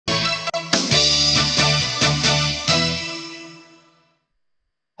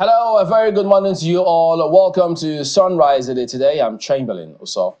Hello, a very good morning to you all. Welcome to Sunrise Today. I'm Chamberlain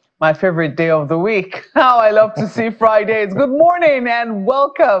Oso. My favorite day of the week. How I love to see Fridays. Good morning and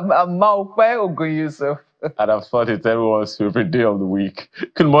welcome. I'm Maupe Ogun-Yusuf. And I've thought it's everyone's favorite day of the week.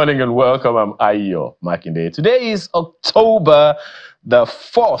 Good morning and welcome. I'm Ayo Makinde. Today is October the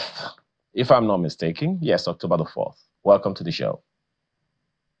 4th, if I'm not mistaken. Yes, October the 4th. Welcome to the show.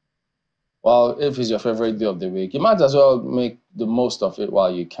 Well, if it's your favorite day of the week, you might as well make the most of it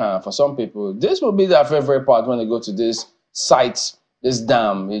while you can. For some people, this will be their favorite part when they go to this site, this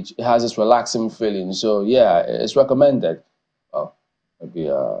dam. It has this relaxing feeling. So, yeah, it's recommended. Oh,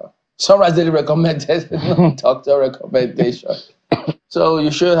 maybe Sunrise Daily recommended, not doctor recommendation. So you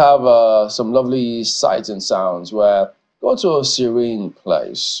should have some lovely sights and sounds where go to a serene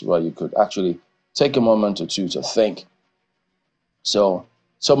place where you could actually take a moment or two to think.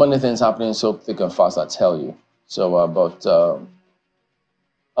 So many things happening so thick and fast, I tell you. So, I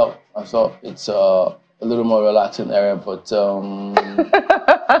thought it's a little more relaxing area, but...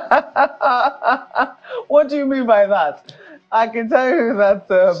 What do you mean by that? I can tell you that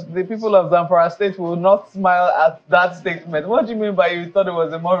the people of Zamfara State will not smile at that statement. What do you mean by you thought it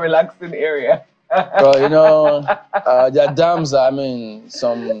was a more relaxing area? Well, you know, there are dams,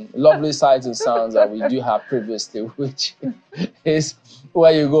 some lovely sights and sounds that we do have previously, which is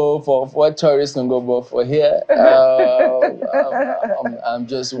where you go for where tourists can go, but for here, I'm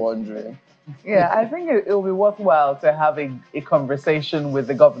just wondering. Yeah, I think it will be worthwhile to have a conversation with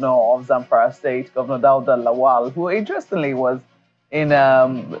the governor of Zamfara State, Governor Dauda Lawal, who interestingly was in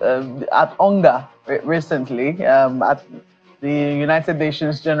at Onga recently, at the United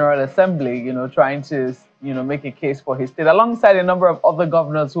Nations General Assembly, trying to, make a case for his state, alongside a number of other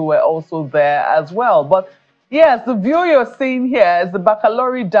governors who were also there as well. But yes, the view you're seeing here is the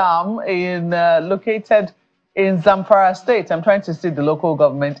Bakalori Dam located in Zamfara State. I'm trying to see the local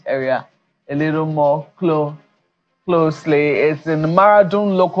government area a little more closely. It's in the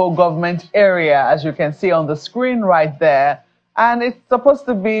Maradun local government area, as you can see on the screen right there. And it's supposed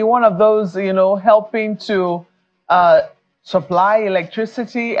to be one of those, helping to supply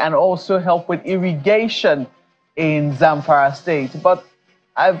electricity and also help with irrigation in Zamfara State. But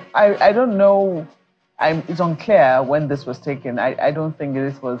I don't know. It's unclear when this was taken. I don't think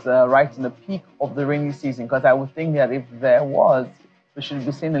this was right in the peak of the rainy season, because I would think that if there was, we should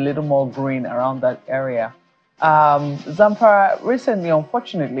be seeing a little more green around that area. Zamfara recently,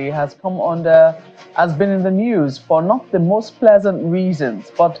 unfortunately, has been in the news for not the most pleasant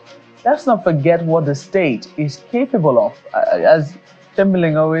reasons, but let's not forget what the state is capable of. As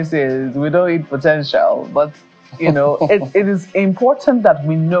Chamberlain always says, we don't eat potential, but it is important that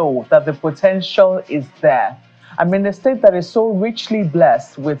we know that the potential is there. I mean, a state that is so richly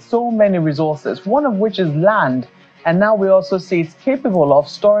blessed with so many resources, one of which is land, and now we also see it's capable of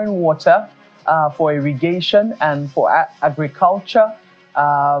storing water for irrigation and for agriculture,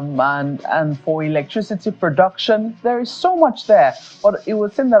 and for electricity production. There is so much there, but it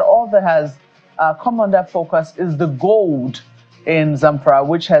would seem that all that has come under focus is the gold in Zamfara,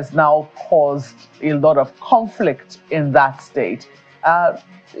 which has now caused a lot of conflict in that state. It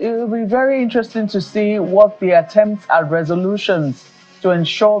will be very interesting to see what the attempts at resolutions to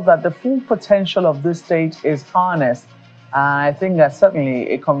ensure that the full potential of this state is harnessed. I think that's certainly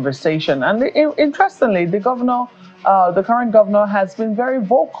a conversation. And interestingly, the current governor has been very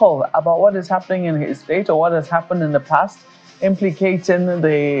vocal about what is happening in his state, or what has happened in the past, implicating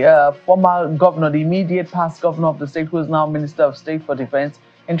the former governor, the immediate past governor of the state, who is now Minister of State for Defense.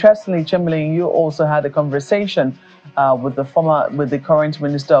 Interestingly, Chamberlain, you also had a conversation with the current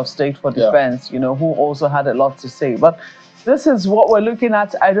Minister of State for Defense, who also had a lot to say. But this is what we're looking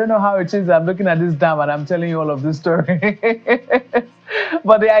at. I don't know how it is. I'm looking at this dam and I'm telling you all of this story.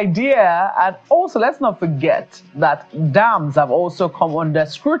 But the idea, and also let's not forget that dams have also come under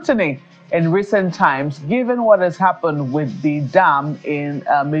scrutiny in recent times, given what has happened with the dam in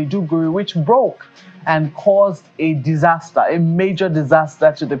Maiduguri, which broke and caused a disaster, a major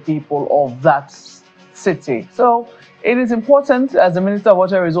disaster to the people of that city. So it is important, as the Minister of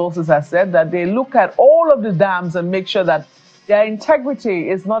Water Resources has said, that they look at all of the dams and make sure that their integrity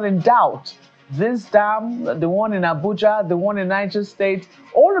is not in doubt. This dam, the one in Abuja, the one in Niger State,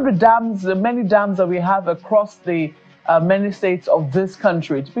 all of the dams, the many dams that we have across the many states of this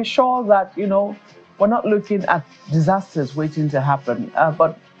country, to be sure that, we're not looking at disasters waiting to happen.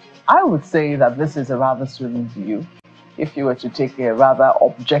 But I would say that this is a rather swimming view, if you were to take a rather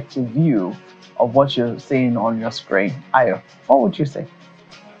objective view of what you're seeing on your screen. Ayo, what would you say?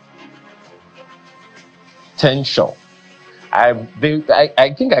 Potential. I think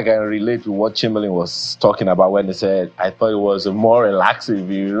I can relate to what Chamberlain was talking about when he said, I thought it was a more relaxing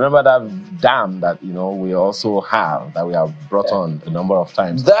view. Remember that dam that, we also have, that we have brought on a number of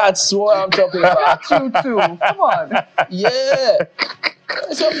times. That's what I'm talking about. You too. Come on. Yeah.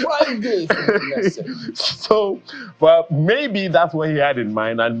 It's a Friday, for goodness sake. So, well, maybe that's what he had in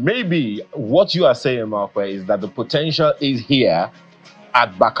mind. And maybe what you are saying, Markwe, is that the potential is here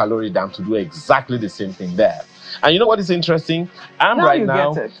at Baccalaureate Dam to do exactly the same thing there. And you know what is interesting? I'm right now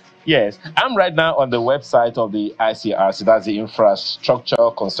on the website of the ICRC, that's the Infrastructure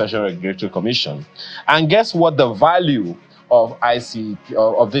Concession Regulatory Commission. And guess what the value of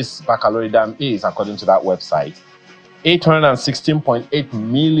this Baccalaureate Dam is, according to that website? 816.8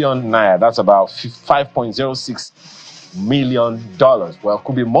 million naira. That's about $5.06 million. Well, it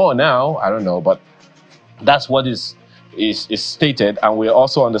could be more now. I don't know, but that's what is stated. And we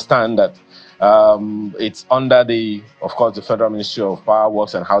also understand that it's under of course, the Federal Ministry of Power,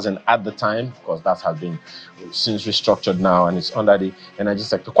 Works and Housing at the time, because that has been since restructured now, and it's under the energy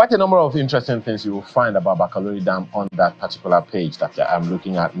sector. Quite a number of interesting things you will find about Baccalaureate Dam on that particular page that I'm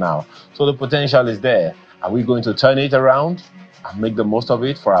looking at now. So the potential is there. Are we going to turn it around and make the most of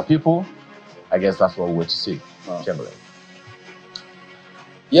it for our people? I guess that's what we're waiting to see. Chamberlain.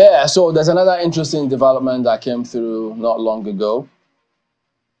 Yeah, so there's another interesting development that came through not long ago.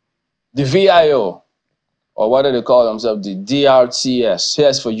 The VIO, or what do they call themselves? The DRTS.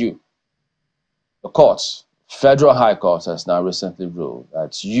 Here's for you. The courts, Federal High Court, has now recently ruled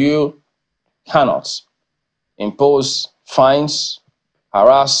that you cannot impose fines,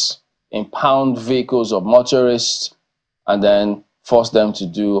 harass, impound vehicles of motorists, and then force them to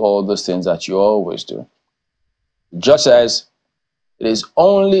do all those things that you always do. The judge says it is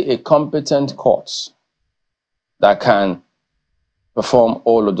only a competent court that can perform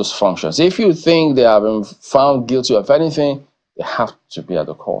all of those functions. If you think they have been found guilty of anything, they have to be at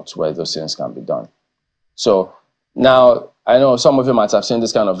the court where those things can be done. So now, I know some of you might have seen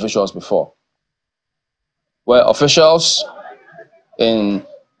this kind of visuals before, where officials in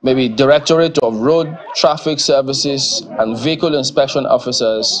maybe Directorate of Road Traffic Services and vehicle inspection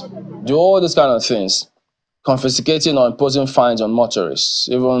officers do all these kind of things, confiscating or imposing fines on motorists,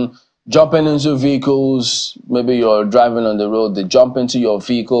 even jumping into vehicles. Maybe you're driving on the road, they jump into your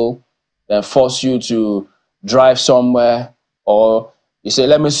vehicle and force you to drive somewhere, or you say,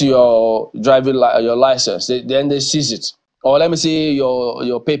 let me see your your license. Then they seize it. Or let me see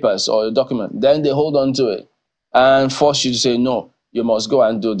your papers or your document. Then they hold on to it and force you to say, no, you must go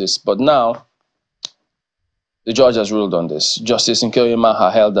and do this. But now, the judge has ruled on this. Justice Nkeoyema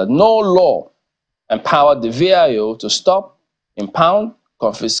has held that no law empowered the VIO to stop, impound,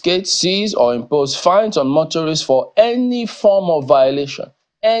 confiscate, seize, or impose fines on motorists for any form of violation.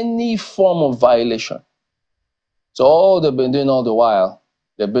 Any form of violation. So all they've been doing all the while,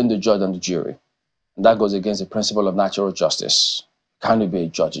 they've been the judge and the jury. And that goes against the principle of natural justice. Can you be a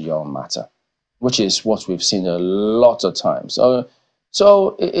judge in your own matter? Which is what we've seen a lot of times.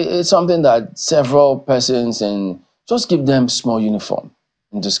 So it's something that several persons, and just give them small uniform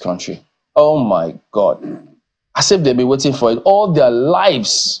in this country. Oh my God. As if they've been waiting for it all their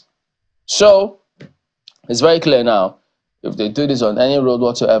lives. So it's very clear now, if they do this on any road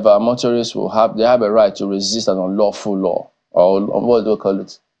whatsoever, motorists have a right to resist an unlawful law, or what do we call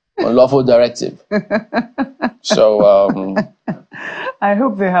it? Unlawful directive. So I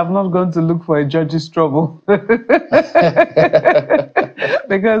hope they have not gone to look for a judge's trouble.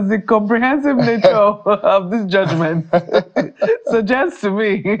 Because the comprehensive nature of this judgment suggests to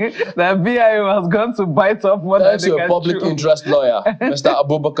me that VIO has gone to bite off more than they can chew. That's your public interest lawyer, Mr.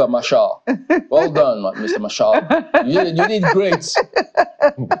 Abubakar Mashal. Well done, Mr. Mashal. You did great.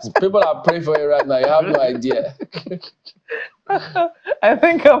 People are praying for you right now. You have no idea. I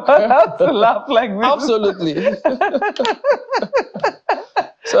think I'm allowed to laugh like this. Absolutely.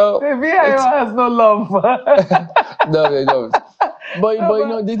 So the VIO has no love. No, they don't. But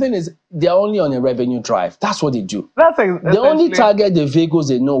the thing is, they're only on a revenue drive. That's what they do. They only target the vehicles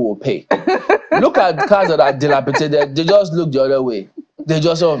they know will pay. Look at cars that are dilapidated. They just look the other way. They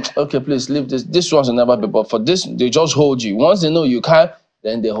just, okay, please leave this. This one's will never be. But for this, they just hold you. Once they know you can't,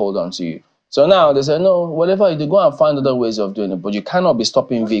 then they hold on to you. So now they say, no, whatever you do, go and find other ways of doing it. But you cannot be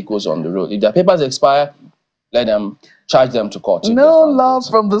stopping vehicles on the road. If their papers expire, let them charge them to court. No love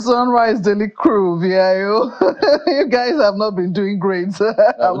from the Sunrise Daily crew, VIO. You guys have not been doing great.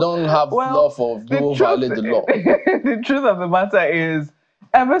 We don't have love for who violate the law. The truth of the matter is,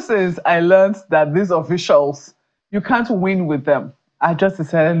 ever since I learned that these officials, you can't win with them, I just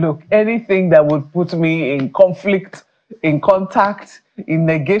decided, look, anything that would put me in conflict, in contact, in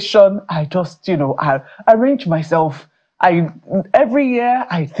negation, I just, I arrange myself every year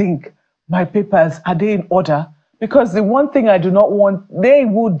I think, my papers, are they in order? Because the one thing I do not want, they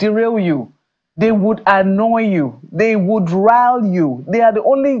would derail you. They would annoy you. They would rile you. They are the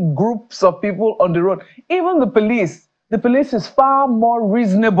only groups of people on the road. Even the police. The police is far more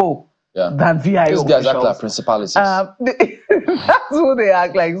reasonable than VIO These guys act officials. like principalities. That's who they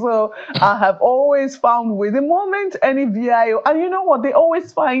act like. So I have always found with the moment any VIO, and you know what? They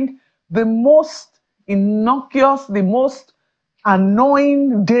always find the most innocuous, the most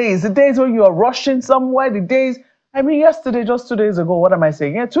annoying days, the days when you are rushing somewhere, the days, I mean, yesterday, just 2 days ago, what am I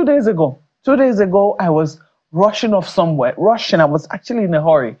saying? Yeah, 2 days ago. 2 days ago, I was rushing off somewhere, I was actually in a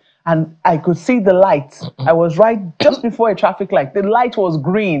hurry, and I could see the lights. I was right just before a traffic light. The light was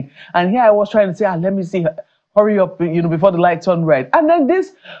green, and here I was trying to say, let me see, hurry up, before the light turned red. And then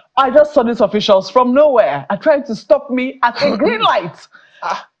I just saw these officials from nowhere are trying to stop me at a green light.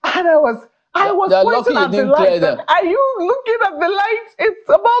 And I was pointing at the light. Are you looking at the light? It's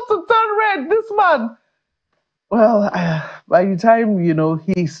about to turn red, this man. Well, by the time,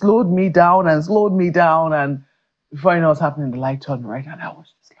 he slowed me down, and before I know what's happening, the light turned red, and I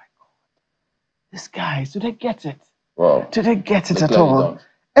was just like, God, these guys, do they get it? Wow. Do they get it at all?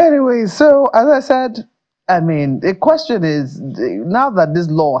 Anyway, so as I said, I mean, the question is, now that this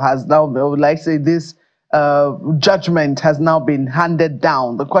law has now, this judgment has now been handed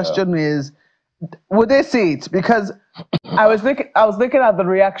down, the question is, would they see it? Because I was looking at the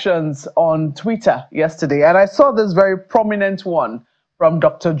reactions on Twitter yesterday, and I saw this very prominent one from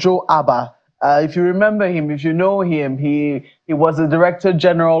Dr. Joe Abba. If you remember him, if you know him, he was the Director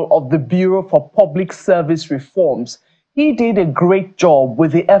General of the Bureau for Public Service Reforms. He did a great job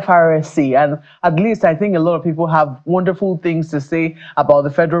with the FRSC, and at least I think a lot of people have wonderful things to say about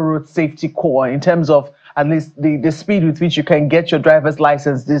the Federal Road Safety Corps in terms of at least the speed with which you can get your driver's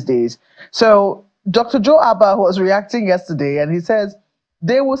license these days. So Dr. Joe Abba was reacting yesterday, and he says,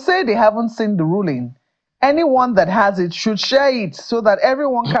 they will say they haven't seen the ruling. Anyone that has it should share it so that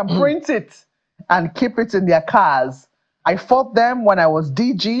everyone can print it and keep it in their cars. I fought them when I was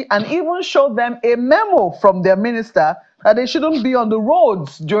DG and even showed them a memo from their minister that they shouldn't be on the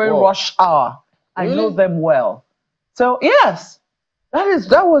roads during rush hour. I know them well. So yes,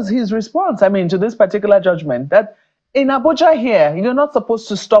 that was his response. I mean, to this particular judgment, that in Abuja here, you're not supposed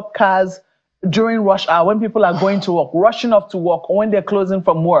to stop cars during rush hour when people are going to work, rushing off to work, or when they're closing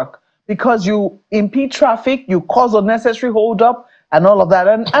from work, because you impede traffic, you cause unnecessary hold-up and all of that.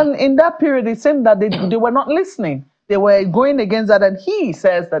 And in that period, it seemed that they were not listening. They were going against that, and he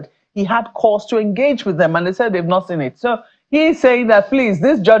says that he had cause to engage with them, and they said they've not seen it. So he's saying that, please,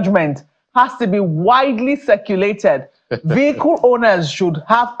 this judgment has to be widely circulated. Vehicle owners should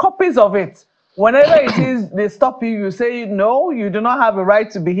have copies of it. Whenever it is they stop you, you say, no, you do not have a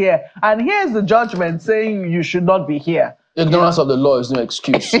right to be here. And here's the judgment saying you should not be here. Ignorance of the law is no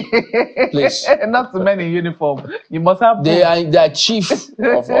excuse. Please. Not too many uniform. You must have. They are chief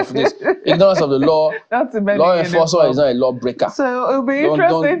of this. Ignorance of the law. Not too many. Law enforcer is not a lawbreaker. So it'll be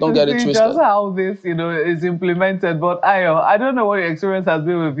interesting to see just how this, is implemented. But Ayo, I don't know what your experience has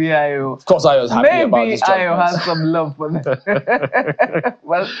been with VIO. Of course, Ayo is happy about this. Maybe Ayo has some love for them.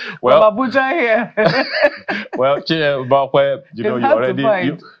 well, from Abuja here. Well,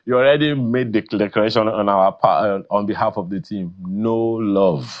 you already made the declaration on our part, on behalf of the team. No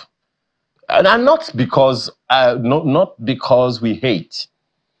love, and not because not because we hate.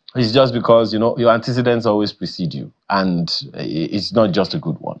 It's just because your antecedents always precede you, and it's not just a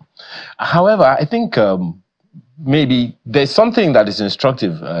good one. However, I think maybe there's something that is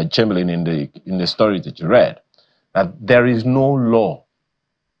instructive, Chamberlain, in the story that you read, that there is no law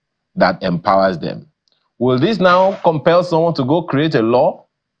that empowers them. Will this now compel someone to go create a law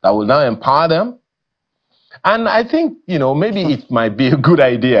that will now empower them? And I think, maybe it might be a good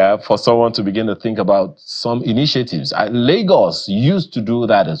idea for someone to begin to think about some initiatives. Lagos used to do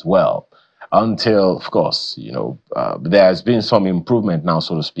that as well until, of course, there has been some improvement now,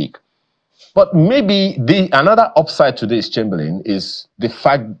 so to speak. But maybe another upside to this, Chamberlain, is the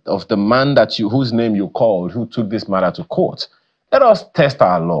fact of the man whose name you called, who took this matter to court. Let us test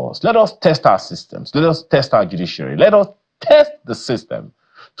our laws. Let us test our systems. Let us test our judiciary. Let us test the system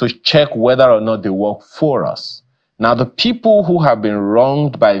to check whether or not they work for us. Now, the people who have been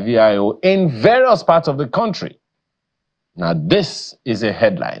wronged by VIO in various parts of the country. Now, this is a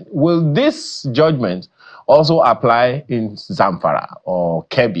headline. Will this judgment also apply in Zamfara or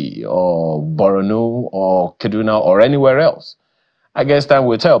Kebbi or Borno or Kaduna or anywhere else? I guess time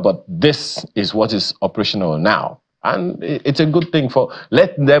will tell, but this is what is operational now. And it's a good thing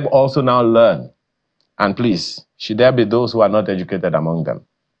let them also now learn. And please, should there be those who are not educated among them,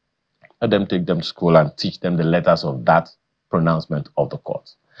 Let them take them to school and teach them the letters of that pronouncement of the court.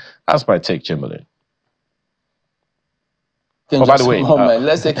 That's my take, Chamberlain. Oh, by the way,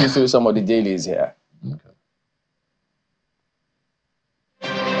 let's take you through some of the dailies here. Okay.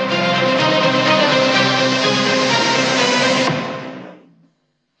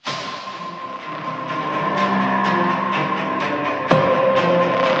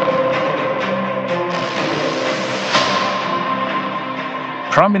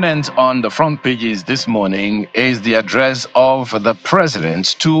 Prominent on the front pages this morning is the address of the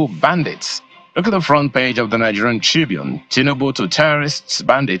president to bandits. Look at the front page of the Nigerian Tribune. Tinubu to terrorists,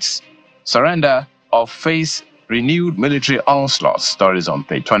 bandits, surrender or face renewed military onslaught. Stories on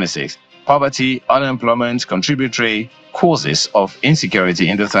page 26. Poverty, unemployment, contributory causes of insecurity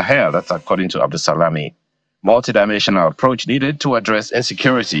in the Sahel. That's according to Abdul Salami. Multidimensional approach needed to address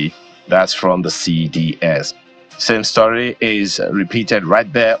insecurity. That's from the CDS. Same story is repeated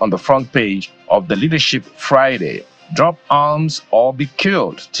right there on the front page of the Leadership Friday. Drop arms or be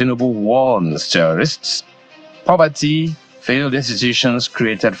killed. Tinubu warns terrorists. Poverty, failed institutions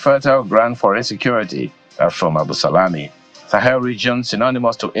created fertile ground for insecurity. That's from Abu Salami. Sahel region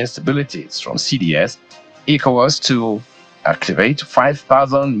synonymous to instability. It's from CDS. ECOWAS to activate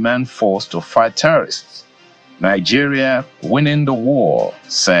 5,000 men force to fight terrorists. Nigeria winning the war,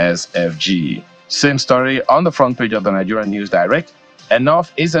 says FG. Same story on the front page of the Nigerian News Direct.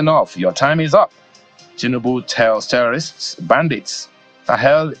 Enough is enough. Your time is up. Tinubu tells terrorists, bandits,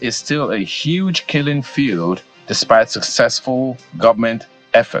 Sahel is still a huge killing field despite successful government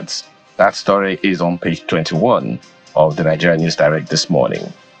efforts. That story is on page 21 of the Nigerian News Direct this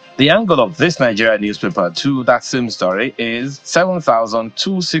morning. The angle of this Nigerian newspaper to that same story is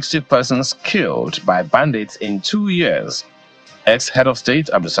 7,260 persons killed by bandits in 2 years. Ex-head of state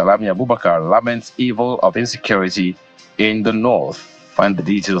Abdulsalami Abubakar laments evil of insecurity in the north. Find the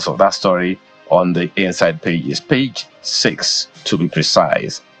details of that story on the inside pages, page 6 to be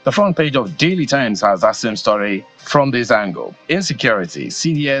precise. The front page of Daily Times has that same story from this angle. Insecurity,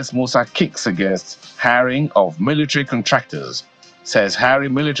 CDS Musa kicks against hiring of military contractors. Says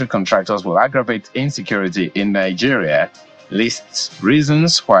hiring military contractors will aggravate insecurity in Nigeria. Lists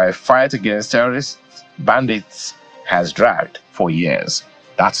reasons why fight against terrorists, bandits has dragged for years.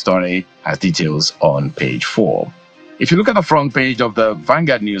 That story has details on page 4. If you look at the front page of the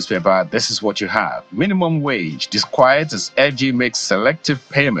Vanguard newspaper, this is what you have. Minimum wage disquiet as FG makes selective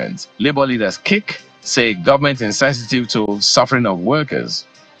payments. Labor leaders kick, say government insensitive to suffering of workers.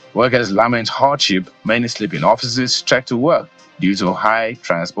 Workers lament hardship, many sleep in offices, trek to work due to high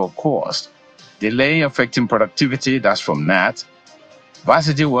transport costs. Delay affecting productivity, that's from NAT.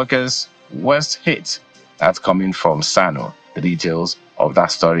 Varsity workers worst hit, that's coming from SANO. The details of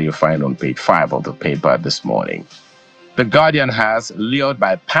that story you find on page 5 of the paper this morning. The Guardian has, lured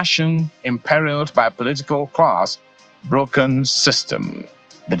by passion, imperiled by political class, broken system.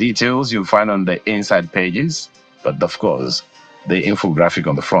 The details you find on the inside pages, but of course, the infographic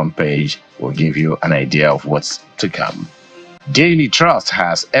on the front page will give you an idea of what's to come. Daily Trust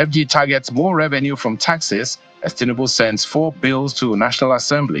has FG targets more revenue from taxes as Tinubu sends 4 bills to National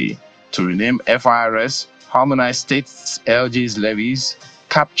Assembly to rename FIRS, harmonize states' LG's levies,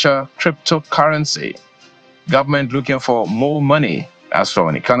 capture cryptocurrency. Government looking for more money. As from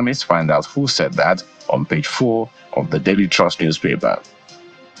an economist, find out who said that on page 4 of the Daily Trust newspaper.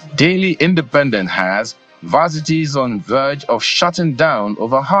 Daily Independent has varsities on verge of shutting down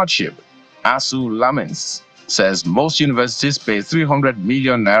over hardship. ASU laments, says most universities pay 300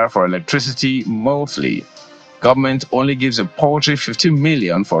 million naira for electricity monthly. Government only gives a paltry 15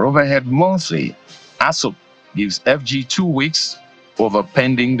 million for overhead monthly. ASU gives FG 2 weeks over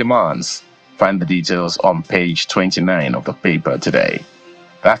pending demands. Find the details on page 29 of the paper today.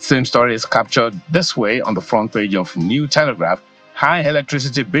 That same story is captured this way on the front page of New Telegraph. High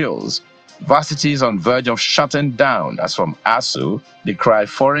electricity bills. Varsities on verge of shutting down. That's from ASU. Decry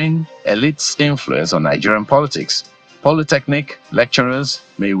foreign elites' influence on Nigerian politics. Polytechnic lecturers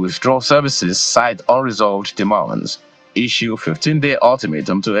may withdraw services, cite unresolved demands. Issue 15-day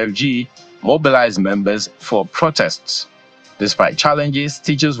ultimatum to FG. Mobilize members for protests. Despite challenges,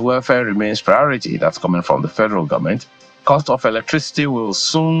 teachers' welfare remains priority. That's coming from the federal government. Cost of electricity will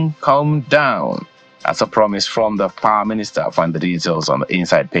soon come down. That's a promise from the power minister. Find the details on the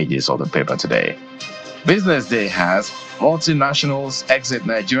inside pages of the paper today. Business Day has multinationals exit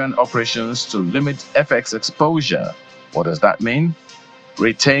Nigerian operations to limit FX exposure. What does that mean?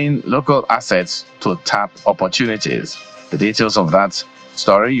 Retain local assets to tap opportunities. The details of that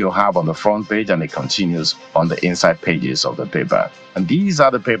story you have on the front page, and it continues on the inside pages of the paper. And these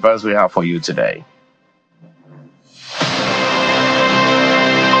are the papers we have for you today.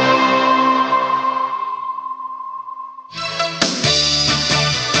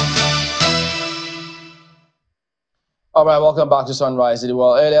 All right, welcome back to Sunrise.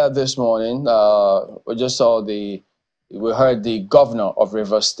 Well, earlier this morning, we heard the governor of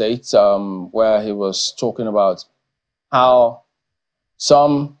Rivers State, where he was talking about how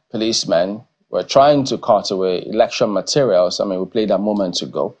some policemen were trying to cut away election materials. I mean, we played that moments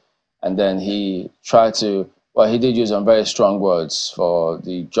ago. And then he did use some very strong words for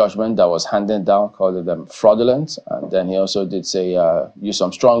the judgment that was handed down, calling them fraudulent. And then he also did say, use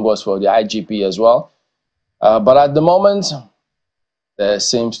some strong words for the IGP as well. But at the moment, there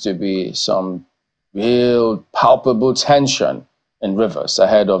seems to be some real palpable tension in Rivers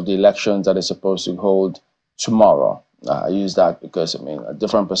ahead of the elections that is supposed to hold tomorrow. I use that because, a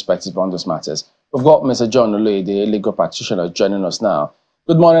different perspective on these matters. We've got Mr. John Ule, the legal practitioner, joining us now.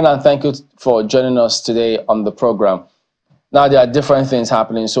 Good morning, and thank you for joining us today on the program. Now, there are different things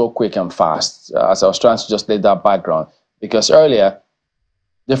happening so quick and fast, as I was trying to just lay that background, because earlier,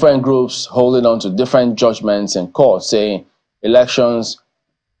 different groups holding on to different judgments in court saying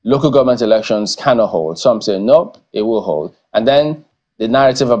local government elections cannot hold. Some say, no, it will hold. And then the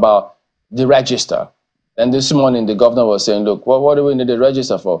narrative about the register. And this morning, the governor was saying, look, what do we need the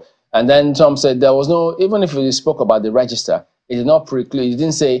register for? And then some said there was no, even if we spoke about the register, it did not preclude, it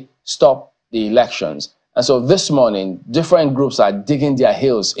didn't say stop the elections. And so this morning, different groups are digging their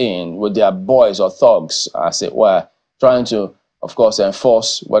heels in with their boys or thugs, as it were, trying to, of course,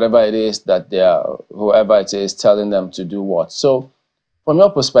 enforce whatever it is that whoever it is telling them to do what. So from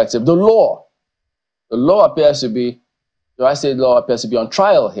your perspective, the law appears to be, law appears to be on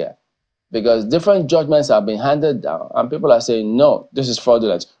trial here, because different judgments have been handed down and people are saying, no, this is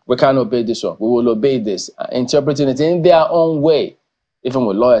fraudulent. We can't obey this one. We will obey this, interpreting it in their own way, even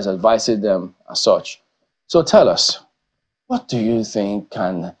with lawyers advising them as such. So tell us, what do you think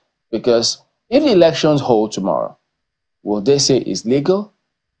because if the elections hold tomorrow, will they say it's legal?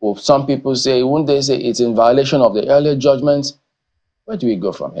 Will some people say, won't they say it's in violation of the earlier judgments? Where do we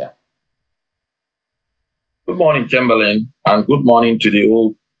go from here? Good morning, Chamberlain, and good morning to the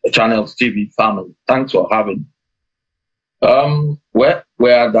whole Channels TV family. Thanks for having me. We're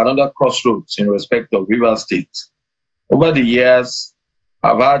at another crossroads in respect of Rivers State. Over the years,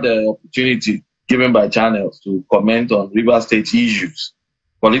 I've had the opportunity given by Channels to comment on Rivers State issues,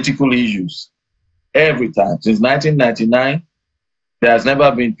 political issues, every time. Since 1999, there has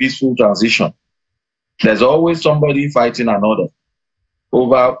never been peaceful transition. There's always somebody fighting another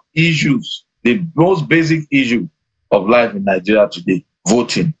over issues, the most basic issue of life in Nigeria today,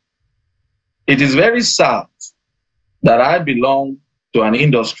 voting. It is very sad that I belong to an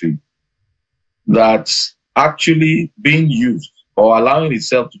industry that's actually being used or allowing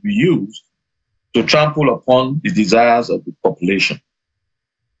itself to be used to trample upon the desires of the population.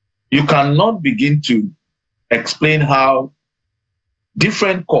 You cannot begin to explain how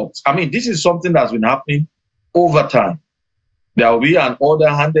different courts, this is something that's been happening over time. There will be an order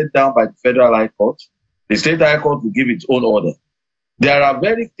handed down by the Federal High Court. The State High Court will give its own order. There are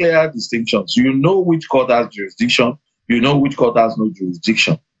very clear distinctions. You know which court has jurisdiction. You know which court has no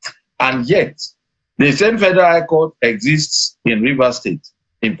jurisdiction. And yet, the same Federal High Court exists in Rivers State,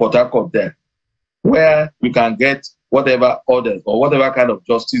 in Port Harcourt there, where you can get whatever orders or whatever kind of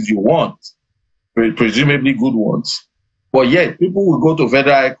justice you want, presumably good ones. But yet, people will go to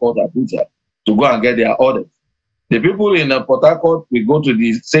Federal High Court Abuja to go and get their orders. The people in Port Harcourt will go to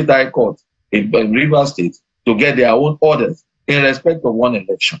the State High Court in Rivers State to get their own orders in respect of one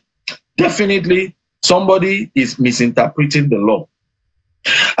election. Definitely, somebody is misinterpreting the law.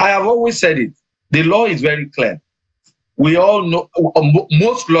 I have always said it. The law is very clear. We all know,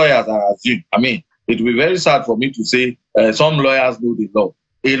 most lawyers are assumed. It will be very sad for me to say some lawyers know the law.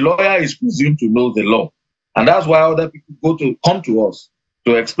 A lawyer is presumed to know the law. And that's why other people come to us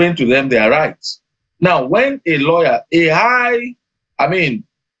to explain to them their rights. Now, when a lawyer, a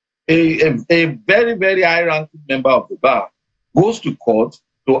very, very high-ranking member of the bar goes to court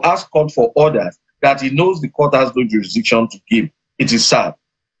to ask court for orders that he knows the court has no jurisdiction to give, it is sad.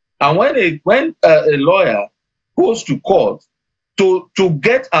 And when a lawyer goes to court to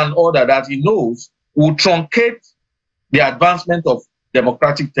get an order that he knows will truncate the advancement of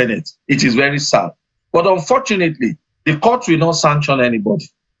democratic tenets, it is very sad. But unfortunately, the court will not sanction anybody.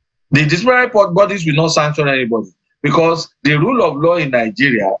 The disciplinary bodies will not sanction anybody because the rule of law in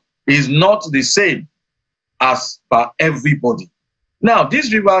Nigeria is not the same as for everybody. Now,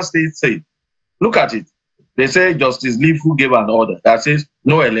 this Rivers State say, look at it. They say Justice Leaf who gave an order that says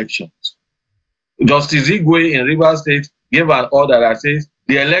no elections. Justice Igwe in Rivers State gave an order that says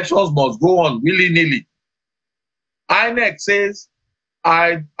the elections must go on willy-nilly. INEC says,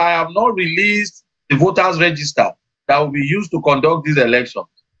 I have not released the voters register that will be used to conduct these elections.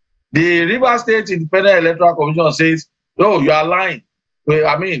 The Rivers State Independent Electoral Commission says Oh, you are lying.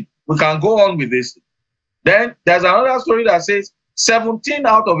 I mean, we can go on with this. Then there's another story that says 17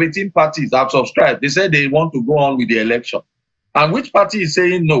 out of 18 parties have subscribed. They said they want to go on with the election. And which party is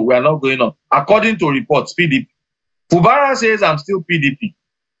saying, no, we are not going on? According to reports, PDP. Fubara says, I'm still PDP.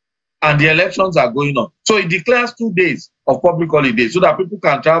 And the elections are going on. So it declares 2 days of public holiday so that people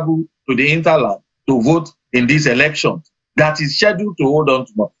can travel to the interland to vote in these elections that is scheduled to hold on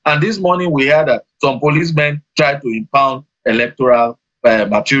tomorrow. And this morning we heard that some policemen tried to impound electoral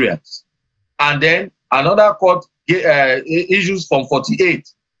materials. And then another court issues from 48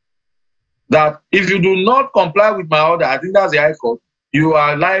 that if you do not comply with my order, I think that's the High Court, you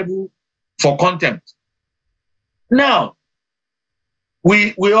are liable for contempt. Now,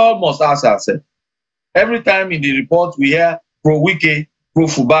 we all must ask ourselves, every time in the report we hear pro-Wike,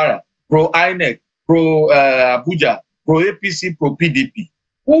 pro-Fubara, pro-INEC, pro-Abuja, pro-APC, pro-PDP.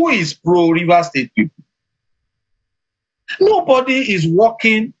 Who is pro-River State people? Nobody is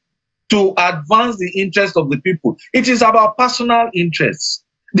working to advance the interest of the people. It is about personal interests.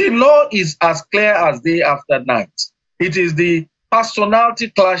 The law is as clear as day after night. It is the personality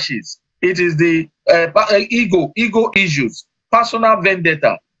clashes. It is the ego issues, personal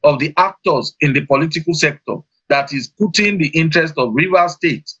vendetta of the actors in the political sector that is putting the interest of River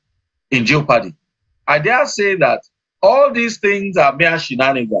State in jeopardy. I dare say that all these things are mere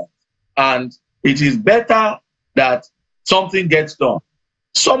shenanigans, and it is better that something gets done.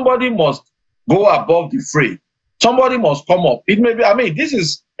 Somebody must go above the fray. Somebody must come up. It may be, I mean, this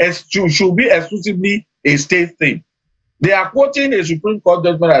is should be exclusively a state thing. They are quoting a Supreme Court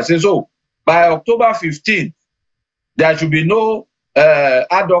judgment that says, oh, by October 15th, there should be no ad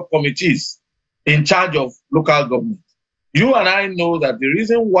hoc committees in charge of local government. You and I know that the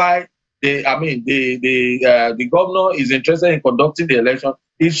reason why the governor is interested in conducting the election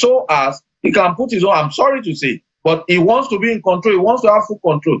is so as he can put his own, I'm sorry to say, but he wants to be in control. He wants to have full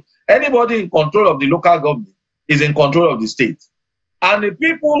control. Anybody in control of the local government is in control of the state. And the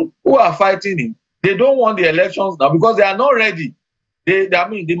people who are fighting him, they don't want the elections now because they are not ready.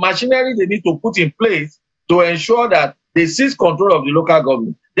 The machinery they need to put in place to ensure that they seize control of the local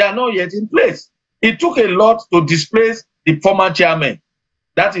government, they are not yet in place. It took a lot to displace the former chairman,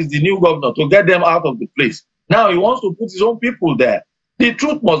 that is the new governor, to get them out of the place. Now he wants to put his own people there. The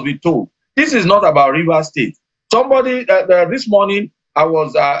truth must be told. This is not about River State. Somebody this morning,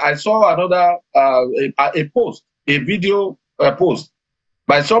 I saw another a post, a video post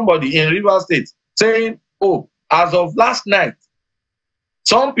by somebody in River State saying, oh, as of last night,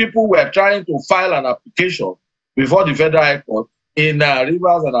 some people were trying to file an application before the Federal High Court in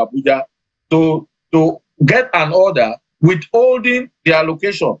Rivers and Abuja to get an order withholding the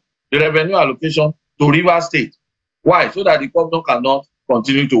allocation, the revenue allocation to River State. Why? So that the governor cannot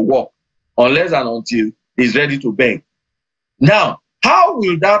continue to work unless and until he's ready to beg. Now, how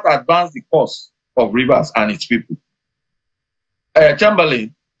will that advance the cause of Rivers and its people?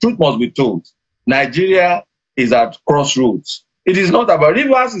 Chamberlain, truth must be told. Nigeria is at crossroads. It is not about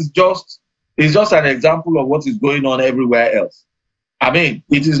Rivers. Is just an example of what is going on everywhere else. I mean,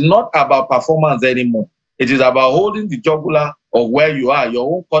 it is not about performance anymore. It is about holding the jugular of where you are, your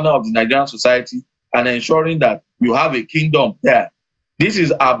own corner of the Nigerian society, and ensuring that you have a kingdom there. This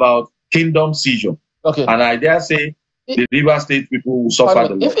is about kingdom seizure. Okay. And I dare say the River State people will suffer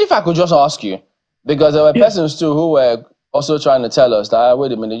the loss. If I could just ask you, because there were persons too who were also trying to tell us that,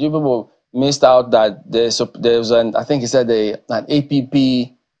 wait a minute, you people missed out that there was I think he said an APP,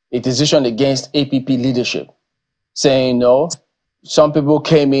 a decision against APP leadership, saying no. Some people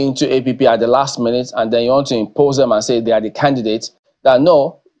came into APP at the last minute, and then you want to impose them and say they are the candidates. That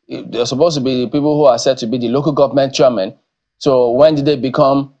no, they're supposed to be the people who are said to be the local government chairman. So when did they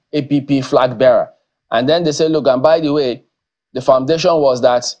become APP flag bearer? And then they say, look, and by the way, the foundation was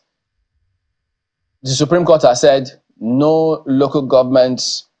that the Supreme Court has said no local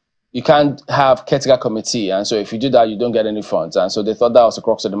governments, you can't have caretaker committee. And so if you do that, you don't get any funds. And so they thought that was the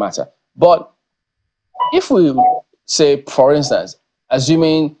crux of the matter. But if we say, for instance,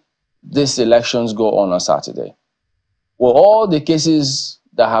 assuming these elections go on Saturday, will all the cases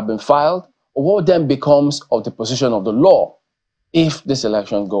that have been filed, or what then becomes of the position of the law if this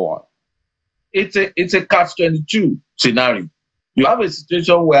election go on? It's a catch-22 scenario. You have a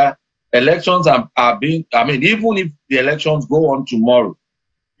situation where elections are being, I mean, even if the elections go on tomorrow,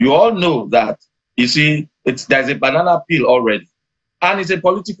 you all know that, you see, there's a banana peel already. And it's a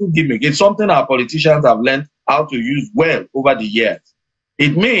political gimmick. It's something our politicians have learned how to use well over the years.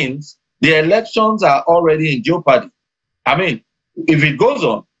 It means the elections are already in jeopardy. I mean, if it goes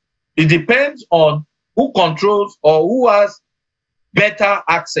on, it depends on who controls or who has better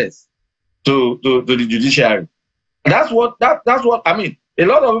access to the judiciary. That's what I mean. A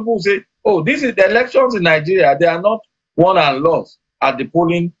lot of people say, oh, this is the elections in Nigeria. They are not won and lost at the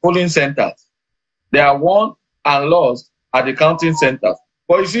polling centers. They are won and lost at the counting centers.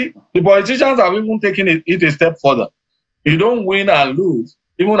 But you see, the politicians have even taken it a step further. You don't win and lose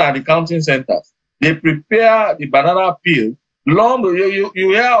even at the counting centers. They prepare the banana peel. You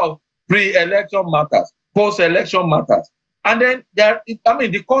hear of pre-election matters, post-election matters, and then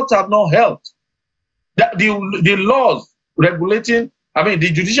the courts have not helped. The laws regulating,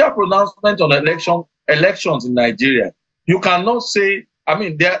 the judicial pronouncement on elections in Nigeria, you cannot say,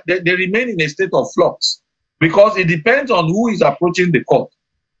 they remain in a state of flux because it depends on who is approaching the court.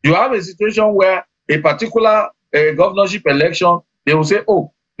 You have a situation where a particular governorship election, they will say,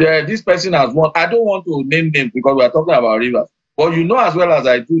 oh, this person has won. I don't want to name names because we are talking about Rivers. But you know as well as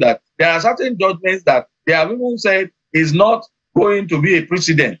I do that there are certain judgments that they have even said is not going to be a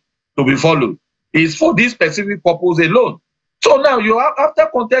precedent to be followed. It's for this specific purpose alone. So now you have, after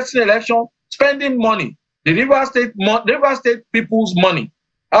contesting election, spending money, the River State people's money,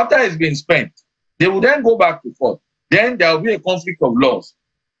 after it's been spent, they will then go back to court. Then there will be a conflict of laws,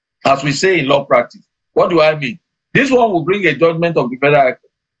 as we say in law practice. What do I mean? This one will bring a judgment of the Federal High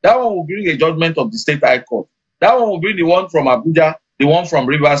Court. That one will bring a judgment of the State High Court. That one will bring the one from Abuja, the one from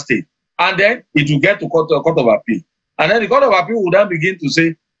River State. And then it will get to Court of Appeal. And then the Court of Appeal will then begin to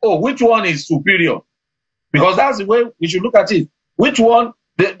say, oh, which one is superior? Because that's the way we should look at it. Which one,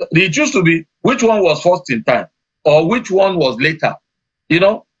 it used to be, which one was first in time? Or which one was later? You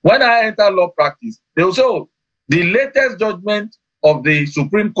know, when I enter law practice, they will say, oh, the latest judgment of the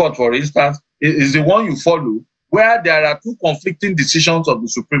Supreme Court, for instance, is the one you follow, where there are two conflicting decisions of the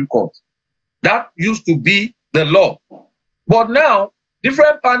Supreme Court. That used to be the law. But now,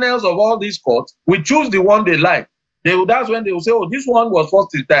 different panels of all these courts will choose the one they like. That's when they will say, oh, this one was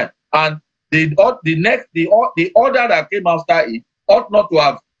first in time. And the order that came after it ought not to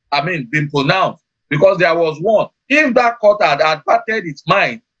have, been pronounced because there was one. If that court had parted its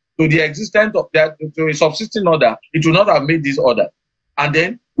mind to the existence of that, to a subsisting order, it would not have made this order. And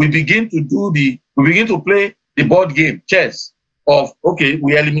then we begin to play the board game, chess, of, okay,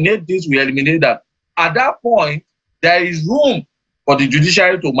 we eliminate this, we eliminate that. At that point, there is room for the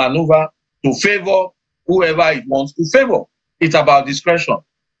judiciary to maneuver to favor whoever it wants to favor. It's about discretion.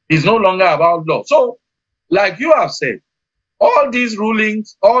 It's no longer about law. So, like you have said, all these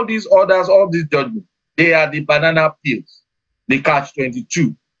rulings, all these orders, all these judgments, they are the banana peels, the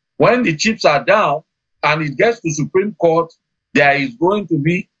catch-22. When the chips are down and it gets to Supreme Court, there is going to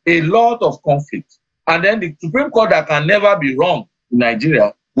be a lot of conflict. And then the Supreme Court that can never be wrong in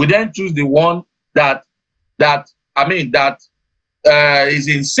Nigeria will then choose the one that is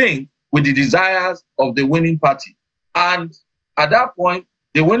in sync with the desires of the winning party. And at that point,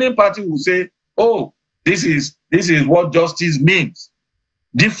 the winning party will say, oh, this is what justice means.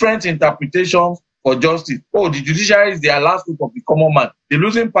 Different interpretations for justice. Oh, the judiciary is the last hope of the common man. The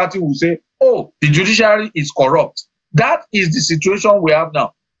losing party will say, oh, the judiciary is corrupt. That is the situation we have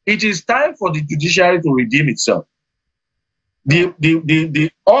now. It is time for the judiciary to redeem itself.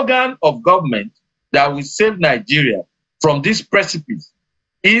 The organ of government that will save Nigeria from this precipice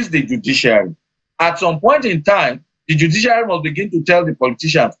is the judiciary. At some point in time, the judiciary must begin to tell the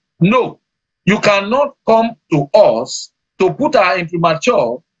politicians, no, you cannot come to us to put our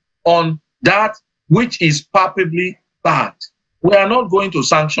imprimatur on that which is palpably bad. We are not going to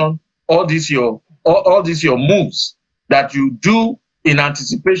sanction all these your moves that you do in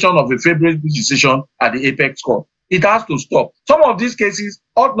anticipation of a favorable decision at the apex court. It has to stop. Some of these cases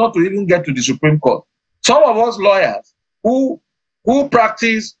ought not to even get to the Supreme Court. Some of us lawyers who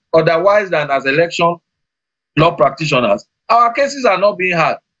practice otherwise than as election law practitioners, our cases are not being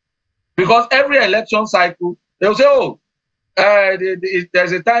heard. Because every election cycle, they'll say, oh,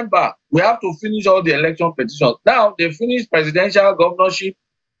 there's a time bar. We have to finish all the election petitions. Now, they finished presidential, governorship,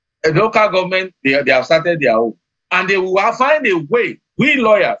 local government, they have started their own. And they will find a way, we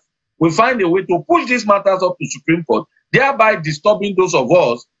lawyers will find a way to push these matters up to Supreme Court, thereby disturbing those of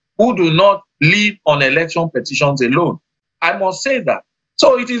us who do not live on election petitions alone. I must say that.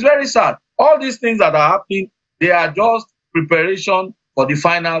 So it is very sad. All these things that are happening, they are just preparation for the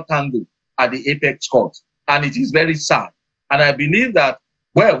final tango at the apex court. And it is very sad. And I believe that,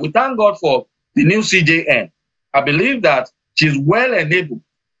 well, we thank God for the new CJN. I believe that she's well enabled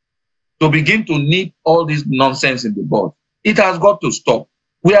to begin to nip all this nonsense in the bud. It has got to stop.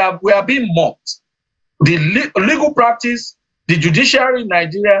 We are being mocked. The legal practice, the judiciary in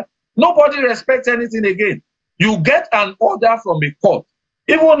Nigeria, nobody respects anything again. You get an order from a court,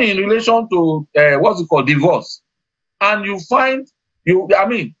 even in relation to divorce, and you find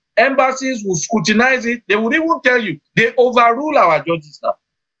embassies will scrutinize it. They would even tell you, they overrule our judges now.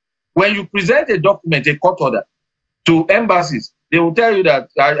 When you present a document, a court order, to embassies, they will tell you that,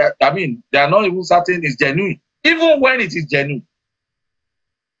 I mean, they are not even certain it's genuine, even when it is genuine.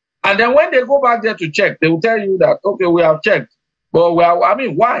 And then when they go back there to check, they will tell you that, okay, we have checked. But I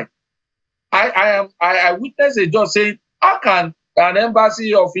mean, why? I witnessed a judge saying, how can an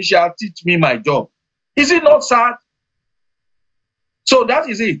embassy official teach me my job? Is it not sad? So that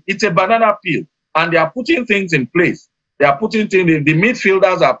is it. It's a banana peel. And they are putting things in place. They are putting things, the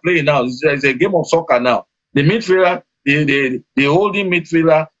midfielders are playing now. It's a game of soccer now. The midfielder, the holding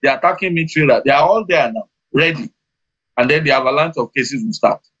midfielder, the attacking midfielder, they are all there now, ready. And then the avalanche of cases will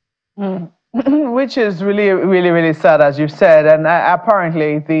start. Which is really, really, really sad, as you've said. And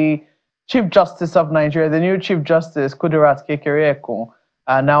apparently, the Chief Justice of Nigeria, the new Chief Justice, Kudirat Kekereekun,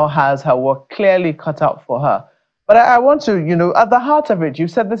 now has her work clearly cut out for her. But I want to, at the heart of it, you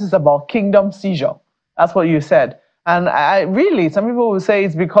said this is about kingdom seizure. That's what you said. And really, some people will say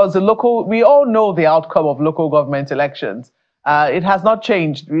it's because we all know the outcome of local government elections. It has not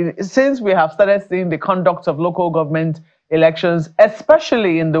changed. Since we have started seeing the conduct of local government elections,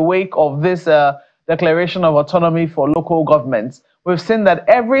 especially in the wake of this declaration of autonomy for local governments, we've seen that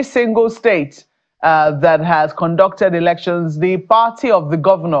every single state that has conducted elections, the party of the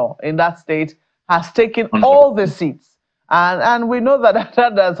governor in that state has taken all the seats. And we know that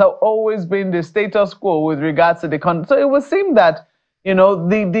that has always been the status quo with regards to the country. So it would seem that,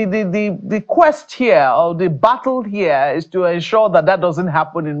 the quest here, or the battle here, is to ensure that that doesn't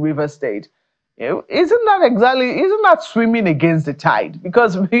happen in Rivers State. Isn't that swimming against the tide?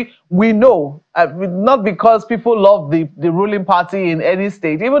 Because we know, not because people love the ruling party in any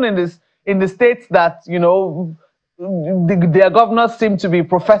state, even in the states that, their governors seem to be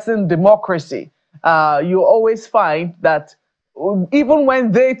professing democracy. You always find that even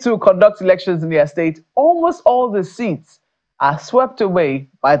when they too conduct elections in their state, almost all the seats are swept away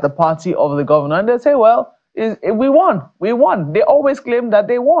by the party of the governor. And they say, well, we won. They always claim that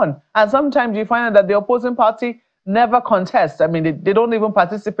they won. And sometimes you find out that the opposing party never contests. I mean, they don't even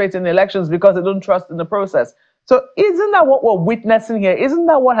participate in elections because they don't trust in the process. So isn't that what we're witnessing here? Isn't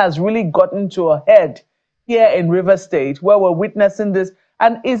that what has really gotten to a head here in Rivers State, where we're witnessing this?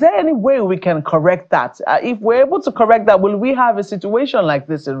 And is there any way we can correct that? If we're able to correct that, will we have a situation like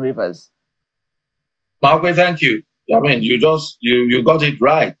this in Rivers? Margaret, thank you. I mean, you got it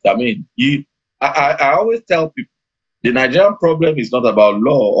right. I mean, I always tell people, the Nigerian problem is not about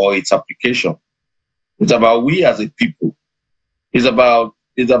law or its application. It's about we as a people. It's about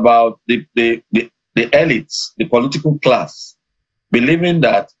the elites, the political class, believing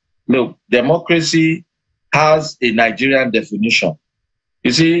that, look, democracy has a Nigerian definition.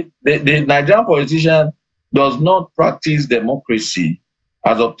 You see, the Nigerian politician does not practice democracy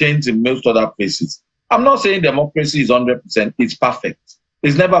as obtained in most other places. I'm not saying democracy is 100%, it's perfect.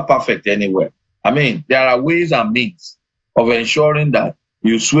 It's never perfect anywhere. I mean, there are ways and means of ensuring that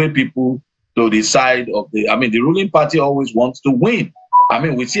you sway people to the side of the ruling party always wants to win. I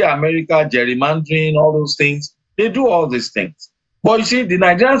mean, we see America gerrymandering, all those things. They do all these things. But you see, the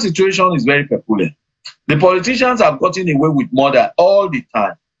Nigerian situation is very peculiar. The politicians have gotten away with murder all the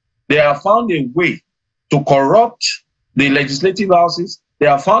time. They have found a way to corrupt the legislative houses. They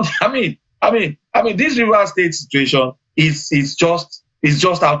have found, this River State situation is just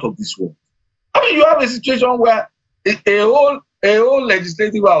out of this world. I mean, you have a situation where a whole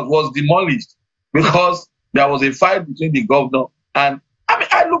legislative house was demolished because there was a fight between the governor and,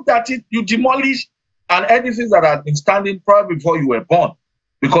 I looked at it, you demolish an edifice that had been standing probably before you were born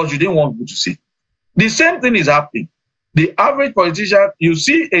because you didn't want people to see. The same thing is happening. The average politician, you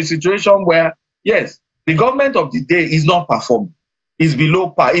see a situation where, yes, the government of the day is not performing. It's below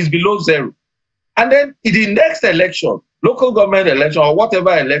par, it's below zero. And then in the next election, local government election or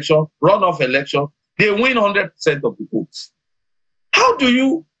whatever election, runoff election, they win 100% of the votes. How do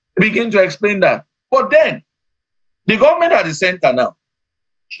you begin to explain that? But then, the government at the center now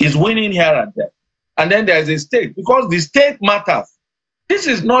is winning here and there. And then there is a state, because the state matters. This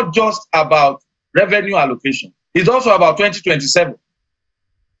is not just about revenue allocation. It's also about 2027.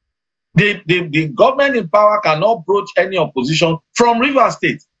 The government in power cannot broach any opposition from Rivers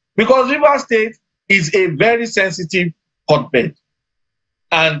State because Rivers State is a very sensitive hotbed.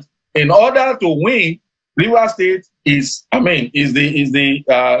 And in order to win, Rivers State is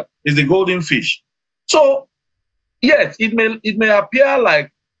the golden fish. So yes, it may appear like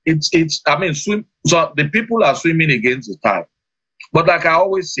so the people are swimming against the tide. But like I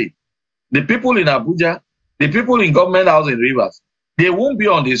always say, the people in Abuja, the people in government house in Rivers, they won't be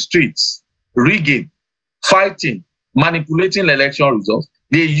on the streets rigging, fighting, manipulating election results.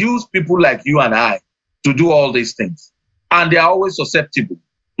 They use people like you and I to do all these things. And they are always susceptible.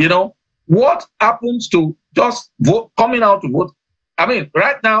 You know, what happens to just vote, coming out to vote? I mean,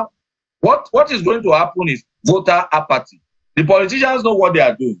 right now, what is going to happen is voter apathy. The politicians know what they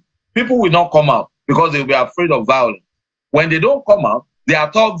are doing. People will not come out because they will be afraid of violence. When they don't come out,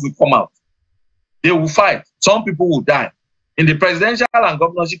 their thugs will come out. They will fight. Some people will die. In the presidential and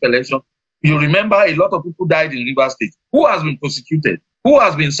governorship election, you remember a lot of people died in Rivers State. Who has been prosecuted? Who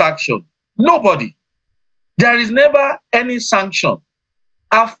has been sanctioned? Nobody. There is never any sanction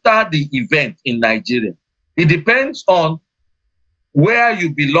after the event in Nigeria. It depends on where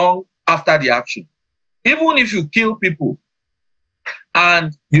you belong after the action. Even if you kill people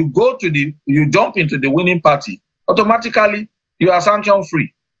and you jump into the winning party, automatically you are sanction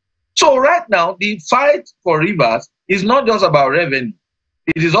free. So right now, the fight for Rivers is not just about revenue.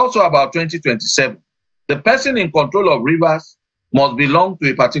 It is also about 2027. The person in control of Rivers must belong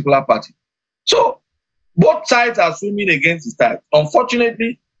to a particular party. So both sides are swimming against the tide.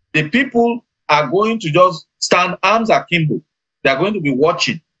 Unfortunately, the people are going to just stand arms akimbo. They are going to be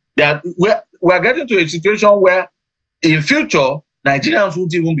watching. We're getting to a situation where in future, Nigerians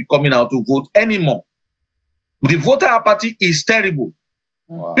won't even be coming out to vote anymore. The voter apathy is terrible.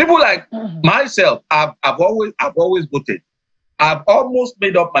 Wow. People like myself, I've always voted. I've almost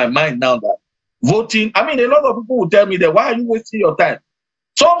made up my mind now that voting, I mean, a lot of people will tell me that, why are you wasting your time?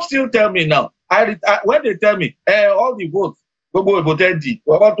 Some still tell me now, when they tell me, all the votes,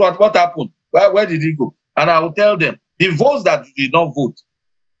 what happened? Where did it go? And I will tell them, the votes that you did not vote,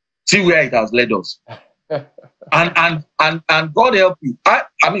 see where it has led us. and God help you. I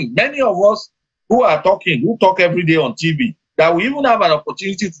mean, many of us who talk every day on TV, that we even have an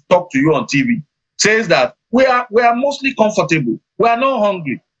opportunity to talk to you on TV, says that we are mostly comfortable. We are not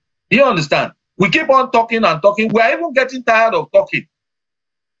hungry. You understand? We keep on talking and talking. We are even getting tired of talking.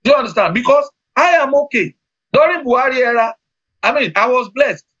 Do you understand? Because I am okay. During Buhari era, I mean, I was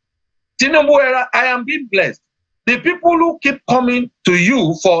blessed. Tinubu era, I am being blessed. The people who keep coming to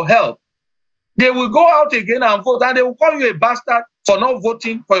you for help, they will go out again and vote, and they will call you a bastard for not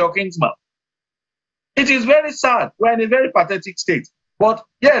voting for your kinsman. It is very sad. We're in a very pathetic state. But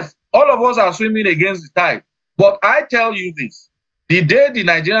yes, all of us are swimming against the tide. But I tell you this, the day the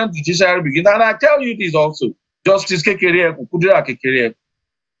Nigerian judiciary begins, and I tell you this also, Justice Kudira Kekere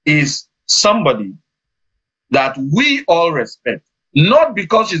is somebody that we all respect. Not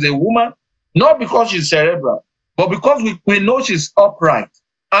because she's a woman, not because she's cerebral, but because we know she's upright.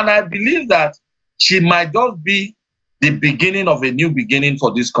 And I believe that she might just be the beginning of a new beginning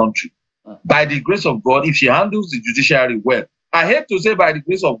for this country. By the grace of God, if she handles the judiciary well. I hate to say by the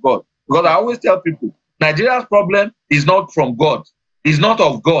grace of God, because I always tell people, Nigeria's problem is not from God. It's not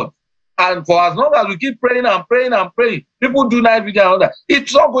of God. And for as long as we keep praying and praying and praying, people do night video and all that,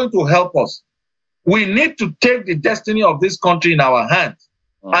 it's not going to help us. We need to take the destiny of this country in our hands.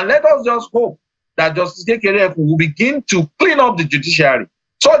 And let us just hope that Justice Kekere will begin to clean up the judiciary,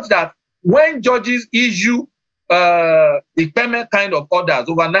 such that when judges issue the kind of orders,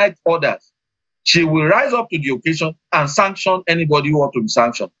 overnight orders, she will rise up to the occasion and sanction anybody who wants to be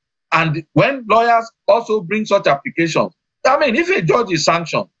sanctioned. And when lawyers also bring such applications, I mean, if a judge is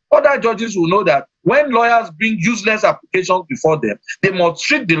sanctioned, other judges will know that when lawyers bring useless applications before them, they must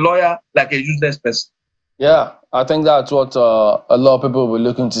treat the lawyer like a useless person. Yeah, I think that's what a lot of people will be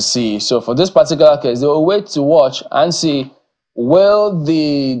looking to see. So for this particular case, they will wait to watch and see, will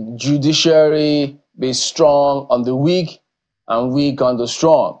the judiciary be strong on the weak and weak on the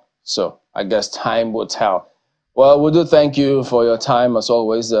strong? So I guess time will tell. Well, we do thank you for your time as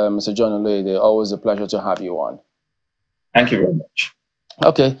always, Mr. John Oloyede. Always a pleasure to have you on. Thank you very much.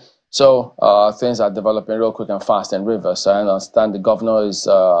 Okay, so things are developing real quick and fast in Rivers. I understand the governor is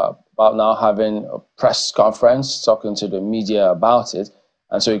about now having a press conference, talking to the media about it.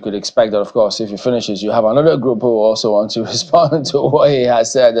 And so you could expect that, of course, if he finishes, you have another group who also want to respond to what he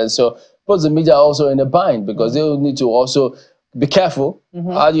has said. And so puts the media also in a bind, because they will need to also be careful.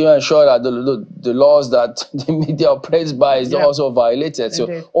 How do you ensure that the laws that the media operates by is also violated?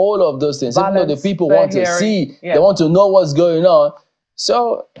 So all of those things, even though the people want to see, they want to know what's going on.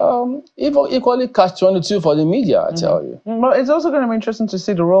 So equally catch-22 for the media, I tell you. But it's also going to be interesting to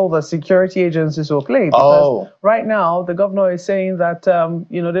see the role that security agencies will play. Because right now, the governor is saying that,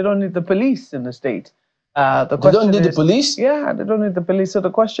 they don't need the police in the state. They don't need the police? Yeah, they don't need the police. So the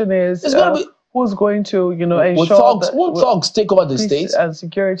question is, who's going to, ensure that... Won't thugs take over the state? And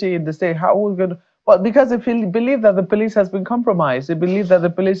security in the state, how are we going to... Well, because they believe that the police has been compromised. They believe that the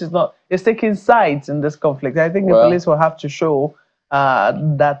police is taking sides in this conflict. I think the police will have to show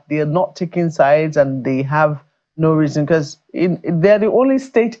that they are not taking sides, and they have no reason, because they're the only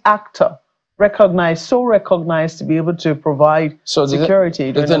state actor recognized to be able to provide security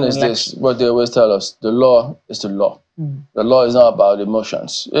the during thing an is election. this, what they always tell us, the law is the law. The law is not about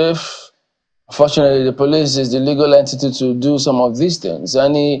emotions. If, unfortunately, the police is the legal entity to do some of these things,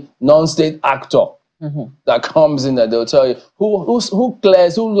 any non-state actor that comes in there, they'll tell you, who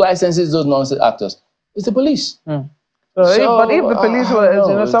licenses those non-state actors? It's the police. But if the police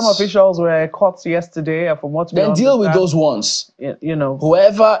were, some officials were caught yesterday, from what we then deal with those ones.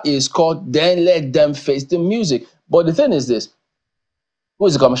 Whoever is caught, then let them face the music. But the thing is this: who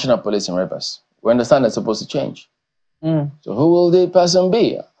is the commissioner of police in Rivers? We understand that's supposed to change. So who will the person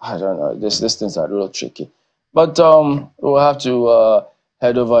be? I don't know. These things are real tricky. But we'll have to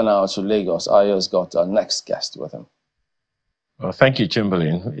head over now to Lagos. Ayo's got our next guest with him. Well, thank you,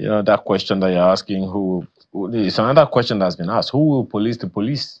 Chamberlain. That question that you're asking, it's another question that's been asked. Who will police the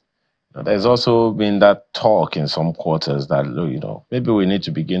police? There's also been that talk in some quarters that, maybe we need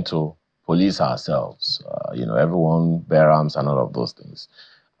to begin to police ourselves. Everyone bear arms and all of those things.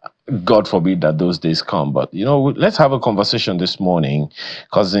 God forbid that those days come. But, let's have a conversation this morning,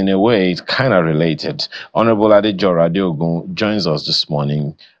 because in a way, it's kind of related. Honorable Adejola Adeogun joins us this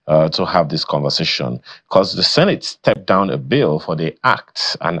morning to have this conversation, because the Senate stepped down a bill for an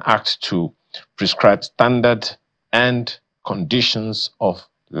act to prescribe standard and conditions of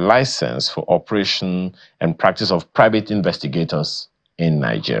license for operation and practice of private investigators in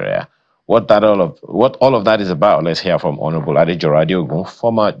Nigeria. What all of that is about, let's hear from Honorable Adejola Adeogun,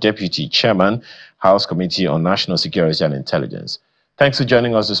 former Deputy Chairman, House Committee on National Security and Intelligence. Thanks for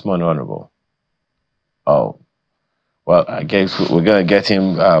joining us this morning, Honorable. Oh, well, I guess we're going to get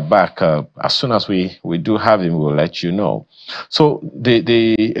him back. As soon as we do have him, we'll let you know. So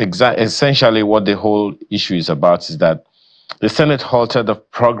essentially what the whole issue is about is that the Senate halted the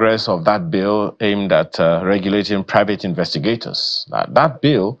progress of that bill aimed at regulating private investigators. That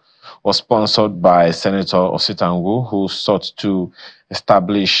bill was sponsored by Senator Ositangu, who sought to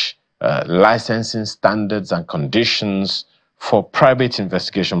establish licensing standards and conditions for private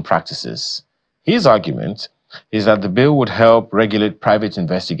investigation practices. His argument is that the bill would help regulate private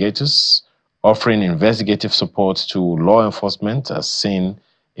investigators, offering investigative support to law enforcement, as seen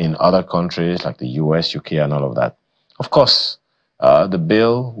in other countries like the US, UK, and all of that. Of course, the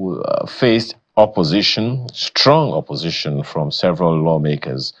bill faced opposition, strong opposition from several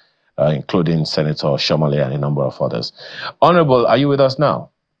lawmakers, including Senator Shomale and a number of others. Honorable, are you with us now?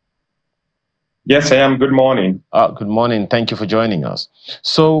 Yes, I am. Good morning. Good morning. Thank you for joining us.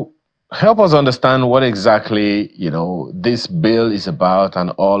 So help us understand what exactly, this bill is about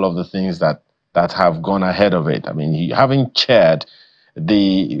and all of the things that have gone ahead of it. I mean, having chaired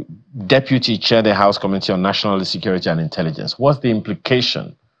the deputy chair the House Committee on National Security and Intelligence, what's the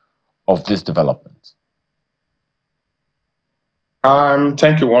implication of this development?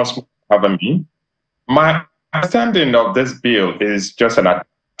 Thank you once more for having me. My understanding of this bill is just an act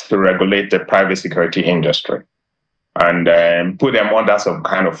to regulate the private security industry and put them under some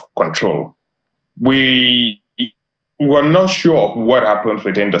kind of control. We were not sure of what happens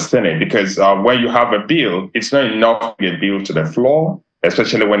within the Senate, because when you have a bill, it's not enough to get a bill to the floor,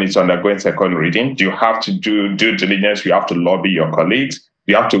 especially when it's undergoing second reading. You have to do due diligence. You have to lobby your colleagues.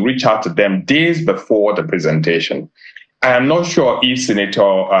 You have to reach out to them days before the presentation. I am not sure if Senator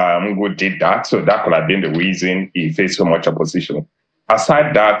Mungu did that, so that could have been the reason he faced so much opposition.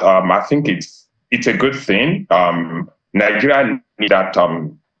 Aside that, I think it's a good thing. Nigeria needs that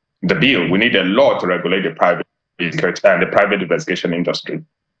the bill. We need a law to regulate the private security and the private investigation industry.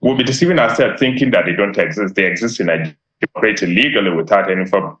 We'll be deceiving ourselves thinking that they don't exist. They exist in Nigeria, operated legally without any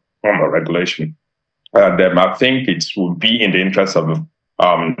form of regulation. I think it would be in the interest of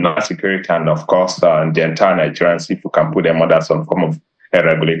national security and, of course, the entire Nigerians if we can put them under some form of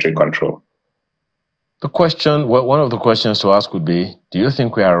regulatory control. One of the questions to ask would be, do you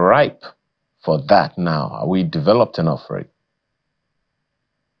think we are ripe for that now? Are we developed enough for it?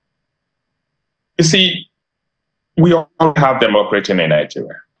 You see, we all have them operating in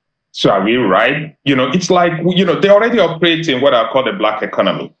Nigeria. So are we ripe? It's like, they already operate in what I call the black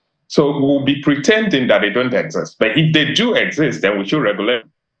economy. So we'll be pretending that they don't exist. But if they do exist, then we should regulate.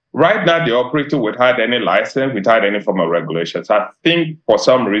 Right now, they operate without any license, without any form of regulations. I think for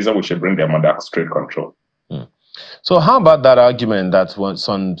some reason, we should bring them under strict control. So how about that argument that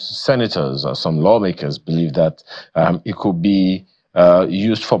some senators or some lawmakers believe that it could be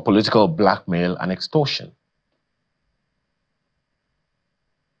used for political blackmail and extortion?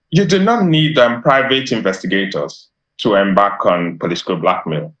 You do not need private investigators to embark on political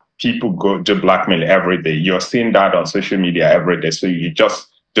blackmail. People go to blackmail every day. You're seeing that on social media every day. So you just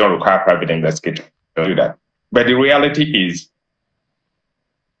don't require private investigators to do that. But the reality is,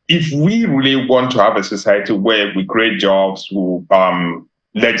 if we really want to have a society where we create jobs, we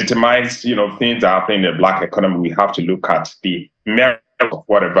legitimize, things that happen in the Black economy, we have to look at the merit of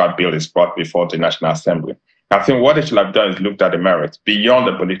whatever bill is brought before the National Assembly. I think what they should have done is looked at the merits beyond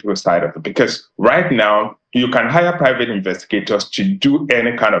the political side of it, because right now you can hire private investigators to do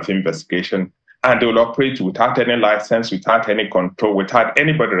any kind of investigation, and they will operate without any license, without any control, without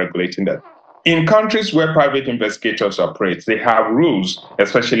anybody regulating that. In countries where private investigators operate, they have rules,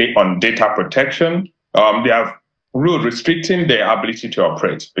 especially on data protection. They have rules restricting their ability to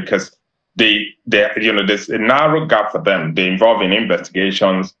operate because there's a narrow gap for them. They involve in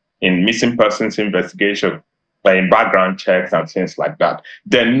investigations, in missing persons investigation, in background checks and things like that.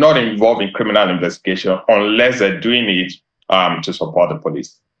 They're not involved in criminal investigation unless they're doing it to support the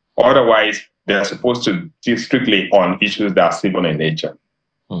police. Otherwise, they're supposed to deal strictly on issues that are civil in nature.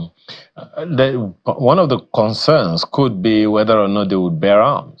 One of the concerns could be whether or not they would bear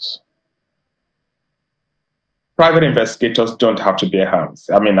arms. Private investigators don't have to bear arms.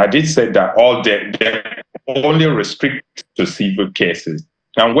 I mean, I did say that they're only restrict to civil cases.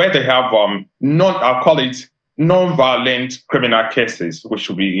 And where they have I'll call it non-violent criminal cases, which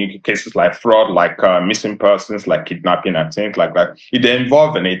would be cases like fraud, like missing persons, like kidnapping and things like that. If they're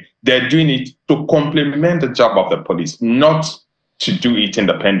involved in it, they're doing it to complement the job of the police, not to do it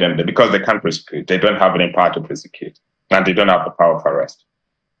independently, because they can't prosecute. They don't have any power to prosecute, and they don't have the power of arrest.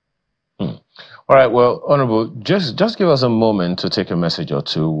 All right, well, Honorable, just give us a moment to take a message or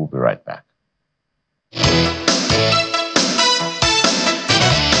two. We'll be right back.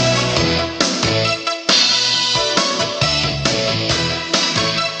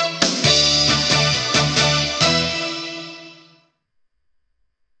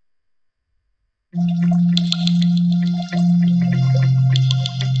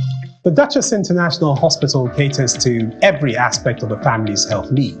 The Duchess International Hospital caters to every aspect of the family's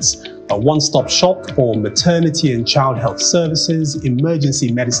health needs. A one-stop shop for maternity and child health services,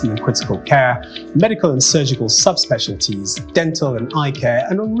 emergency medicine and critical care, medical and surgical subspecialties, dental and eye care,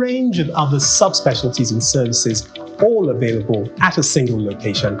 and a range of other subspecialties and services, all available at a single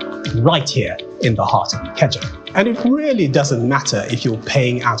location right here in the heart of Ikeja. And it really doesn't matter if you're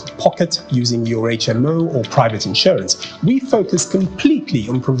paying out of pocket using your HMO or private insurance. We focus completely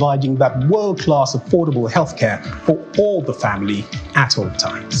on providing that world-class affordable healthcare for all the family at all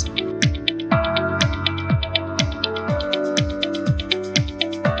times.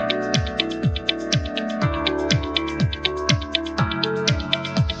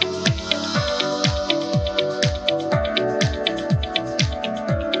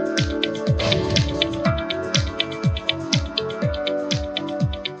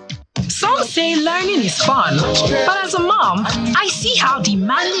 Say learning is fun, but as a mom, I see how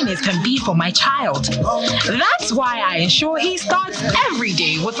demanding it can be for my child. That's why I ensure he starts every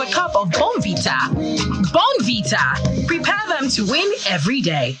day with a cup of Bonvita. Bonvita, prepare them to win every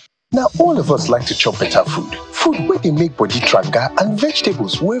day. Now, all of us like to chop better food. Food where they make body tranga and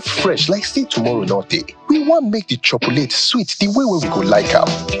vegetables wey fresh like say tomorrow no day. We want make the chocolate sweet the way we go like am.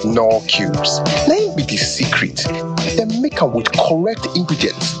 No cubes. Now it be the secret. Dem make am with correct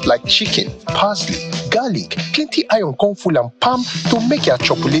ingredients like chicken, parsley, garlic, plenty iron come full and palm to make your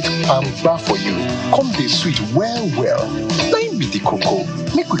chocolate palm bar for you. Come dey sweet well. Now it be the cocoa.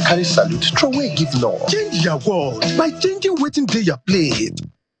 Make we carry salute, throw away give no. Change your world by changing wetin dey your plate.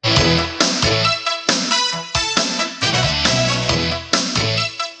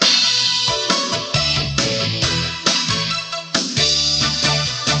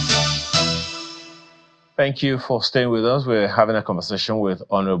 Thank you for staying with us. We're having a conversation with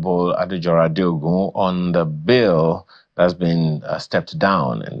Honorable Adejora Adeogun on the bill that's been stepped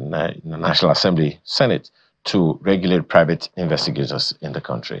down in the National Assembly, Senate, to regulate private investigators in the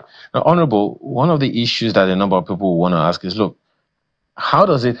country. Now, Honorable, one of the issues that a number of people want to ask is, look, how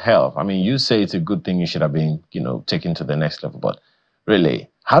does it help? I mean, you say it's a good thing, you should have been, taken to the next level, but really,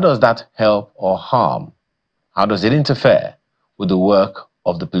 how does that help or harm? How does it interfere with the work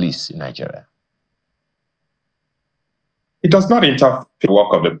of the police in Nigeria? It does not interfere with the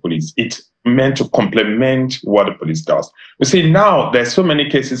work of the police. It's meant to complement what the police does. You see, now there's so many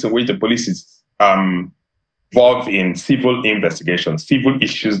cases in which the police is involved in civil investigations, civil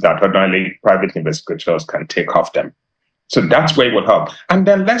issues that ordinarily private investigators can take off them. So that's where it will help. And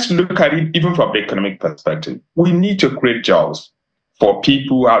then let's look at it even from the economic perspective. We need to create jobs for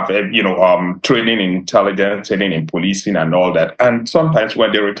people who have, training in intelligence, training in policing and all that. And sometimes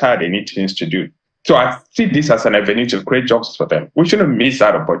when they retire, they need things to do. So I see this as an avenue to create jobs for them. We shouldn't miss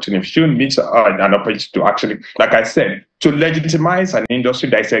that opportunity. We shouldn't miss an opportunity to actually, like I said, to legitimize an industry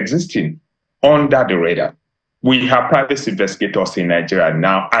that is existing under the radar. We have private investigators in Nigeria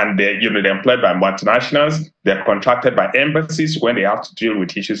now, and they're employed by multinationals. They're contracted by embassies when they have to deal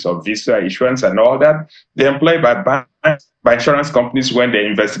with issues of visa issuance and all that. They're employed by banks, by insurance companies when they're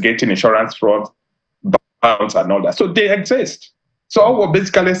investigating insurance fraud, bonds and all that. So they exist. So all we're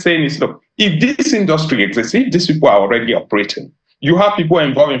basically saying is, look, if this industry exists, if these people are already operating, you have people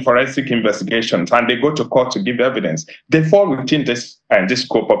involved in forensic investigations and they go to court to give evidence, they fall within this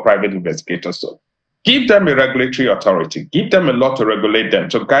scope of private investigators. So give them a regulatory authority, give them a law to regulate them,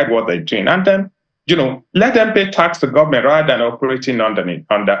 to guide what they're doing, and then, let them pay tax to government rather than operating under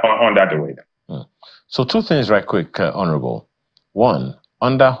the radar. So two things right quick, Honorable. One,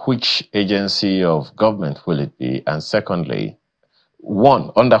 under which agency of government will it be? And secondly,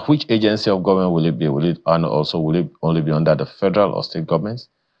 under which agency of government will it be? Will it only be under the federal or state governments?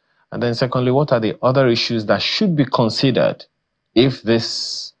 And then secondly, what are the other issues that should be considered if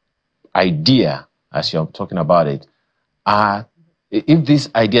this idea, as you're talking about it, if this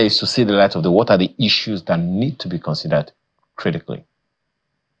idea is to see the light of what are the issues that need to be considered critically?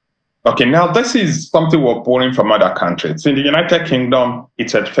 Okay, now this is something we're borrowing from other countries. In the United Kingdom,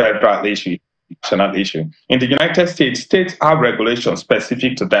 it's a federal issue, national issue. In the United States, states have regulations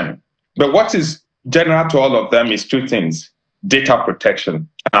specific to them. But what is general to all of them is two things: data protection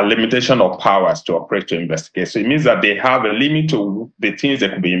and limitation of powers to operate to investigate. So it means that they have a limit to the things they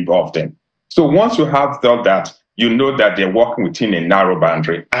could be involved in. So once you have done that, you know that they're working within a narrow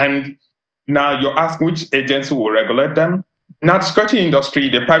boundary. And now you're asking which agency will regulate them. Now, the security industry,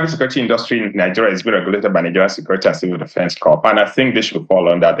 the private security industry in Nigeria is being regulated by Nigeria Security and Civil Defense Corps, and I think they should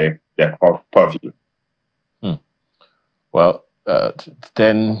fall under their purview. Well,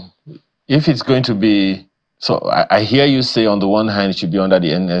 then if it's going to be, so I hear you say on the one hand it should be under the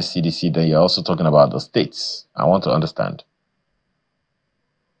NSCDC, then you're also talking about the states. I want to understand.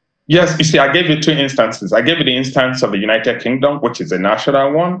 Yes, you see, I gave you two instances. I gave you the instance of the United Kingdom, which is a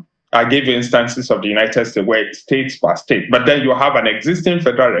national one. I gave you instances of the United States where it's states per state. But then you have an existing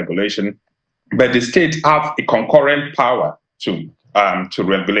federal regulation, but the states have a concurrent power to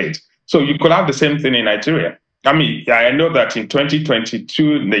regulate. So you could have the same thing in Nigeria. I mean, I know that in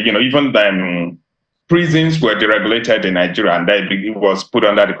 2022, even the prisons were deregulated in Nigeria, and it was put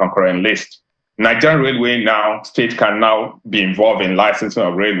under the concurrent list. Nigerian Railway now, state can now be involved in licensing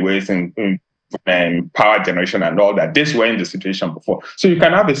of railways and power generation and all that. This were in the situation before. So you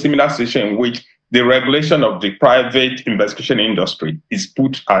can have a similar situation in which the regulation of the private investigation industry is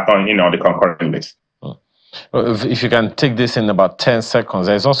put on the concurrent list. If you can take this in about 10 seconds,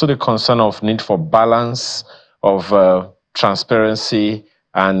 there's also the concern of need for balance of transparency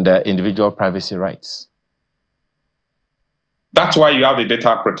and individual privacy rights. That's why you have the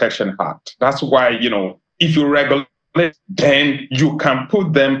Data Protection Act. That's why, if you regulate, then you can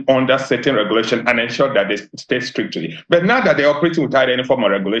put them under certain regulation and ensure that they stay strictly. But now that they're operating without any form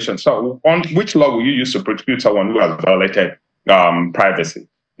of regulation, so on which law will you use to prosecute someone who has violated privacy?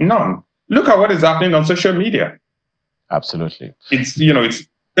 None. Look at what is happening on social media. Absolutely. It's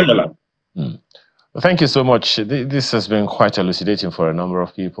similar. Well, thank you so much. This has been quite elucidating for a number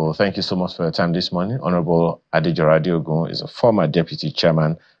of people. Thank you so much for your time this morning. Honorable Adejora Adeogun is a former Deputy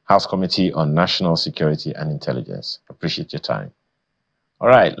Chairman, House Committee on National Security and Intelligence. Appreciate your time. All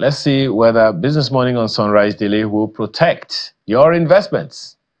right, let's see whether Business Morning on Sunrise Daily will protect your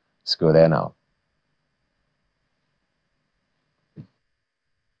investments. Let's go there now.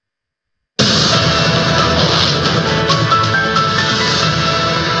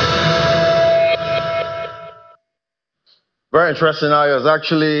 Very interesting now. It's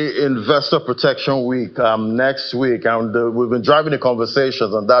actually Investor Protection Week next week. And we've been driving the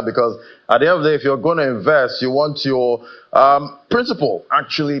conversations on that because at the end of the day, if you're going to invest, you want your principal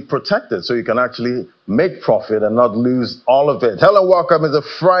actually protected so you can actually make profit and not lose all of it. Hello, welcome. It's a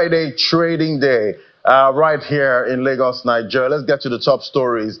Friday trading day right here in Lagos, Nigeria. Let's get to the top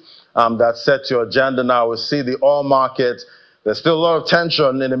stories that set your agenda now. We see the oil market. There's still a lot of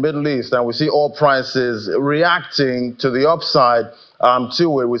tension in the Middle East, and we see oil prices reacting to the upside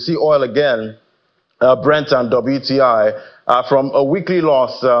to it. We see oil again, Brent and WTI, from a weekly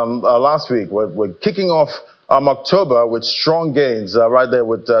loss last week. We're kicking off October with strong gains right there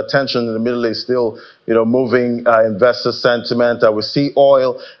with tension in the Middle East still, moving investor sentiment. We see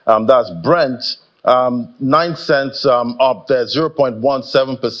oil, that's Brent, 9 cents up there,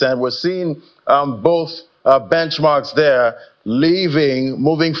 0.17%. We're seeing both benchmarks there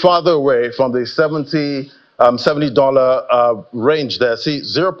moving farther away from the $70 range there. See,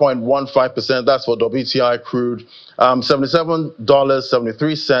 0.15%, that's for WTI crude,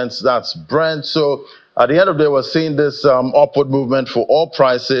 $77.73, that's Brent. So at the end of the day, we're seeing this upward movement for oil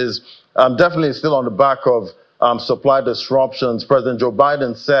prices, definitely still on the back of supply disruptions. President Joe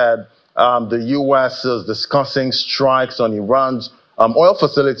Biden said the U.S. is discussing strikes on Iran's oil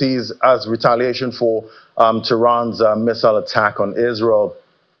facilities as retaliation for Tehran's missile attack on Israel.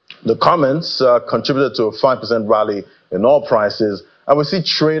 The comments contributed to a 5% rally in oil prices. And we see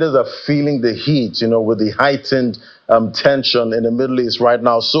traders are feeling the heat, with the heightened tension in the Middle East right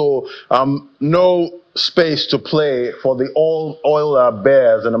now. So no space to play for the oil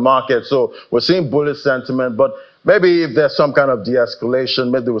bears in the market. So we're seeing bullish sentiment, but maybe if there's some kind of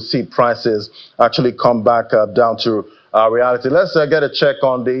de-escalation, maybe we'll see prices actually come back down to reality. Let's get a check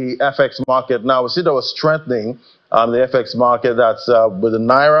on the FX market now. We see there was strengthening the FX market. That's with the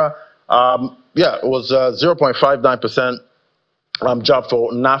Naira. It was 0.59%. Jump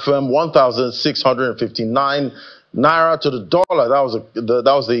for NAFEM, 1,659 Naira to the dollar. That was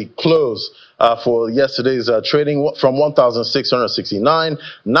the close for yesterday's trading, from 1,669.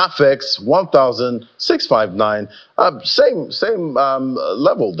 NAFEX 1,659. Same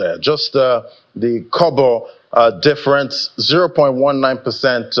level there. Just the Kobo difference,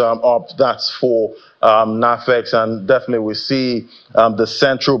 0.19% up. That's for NAFEX, and definitely we see the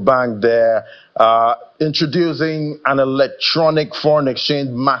central bank there introducing an electronic foreign exchange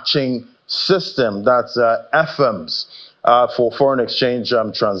matching system. That's FMs for foreign exchange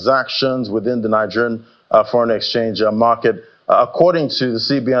transactions within the Nigerian foreign exchange market. According to the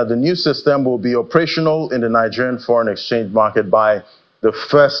CBN, the new system will be operational in the Nigerian foreign exchange market by the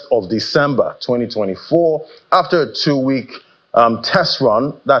 1st of December 2024, after a 2-week test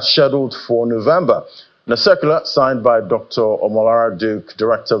run that's scheduled for November. In a circular signed by Dr. Omolara Duke,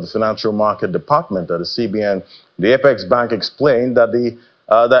 Director of the Financial Market Department at the CBN, the Apex Bank explained that the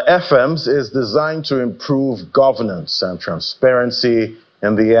FMs is designed to improve governance and transparency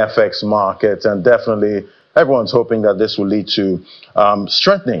in the FX market, and definitely everyone's hoping that this will lead to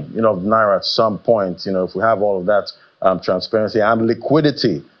strengthening, of Naira at some point. If we have all of that transparency and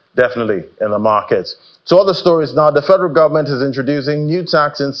liquidity, definitely in the market. So other stories now. The federal government is introducing new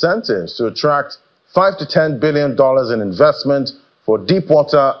tax incentives to attract $5 to $10 billion in investment for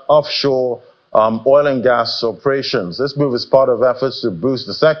deepwater offshore oil and gas operations. This move is part of efforts to boost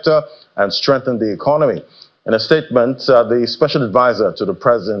the sector and strengthen the economy. In a statement, the special advisor to the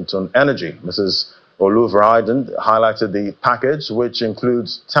president on energy, Mrs. Oluveriden, highlighted the package, which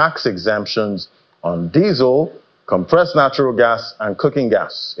includes tax exemptions on diesel, compressed natural gas, and cooking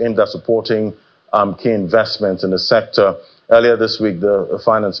gas, aimed at supporting key investments in the sector. Earlier this week, the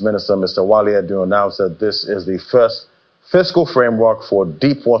finance minister, Mr. Wale Edun, announced that this is the first fiscal framework for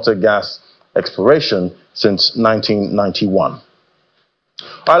deepwater gas exploration since 1991. All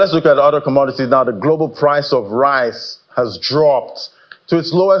right, let's look at other commodities now. The global price of rice has dropped to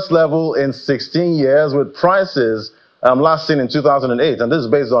its lowest level in 16 years, with prices last seen in 2008. And this is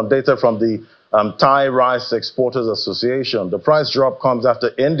based on data from the Thai Rice Exporters Association. The price drop comes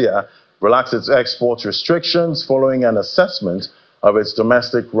after India relaxed its export restrictions following an assessment of its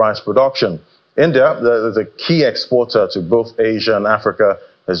domestic rice production. India, the key exporter to both Asia and Africa,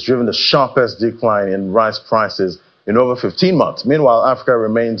 has driven the sharpest decline in rice prices in over 15 months. Meanwhile, Africa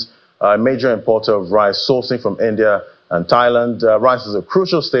remains a major importer of rice, sourcing from India and Thailand. Rice is a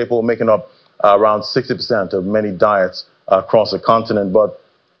crucial staple, making up around 60% of many diets across the continent. But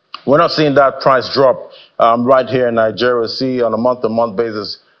we're not seeing that price drop right here in Nigeria. See, on a month-to-month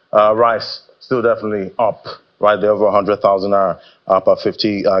basis, rice still definitely up right there, over 100,000 naira per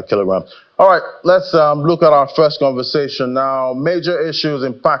 50 kilograms. All right, let's look at our first conversation now. Major issues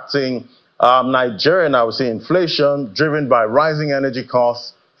impacting Nigeria now. We see inflation driven by rising energy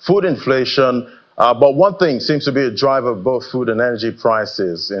costs, food inflation. But one thing seems to be a driver of both food and energy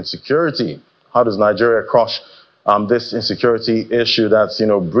prices: insecurity. How does Nigeria crush this insecurity issue that's,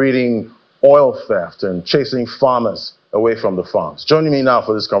 breeding oil theft and chasing farmers away from the farms? Joining me now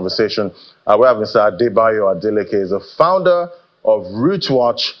for this conversation, we have Mr. Adebayo Adeleke, is the founder of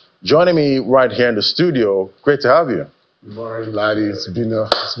Rootwatch, joining me right here in the studio. Great to have you. Good morning, laddie. It's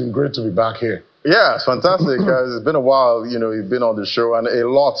been great to be back here. Yeah, it's fantastic. It's been a while, you've been on the show, and a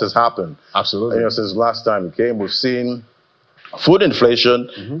lot has happened. Absolutely. Since last time you came. We've seen food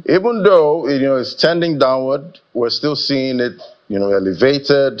inflation, even though, it's tending downward, we're still seeing it,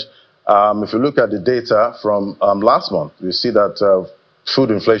 elevated. If you look at the data from last month, you see that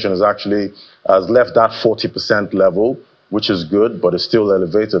food inflation has left that 40% level, which is good, but it's still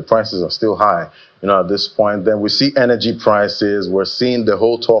elevated. Prices are still high, at this point. Then we see energy prices. We're seeing the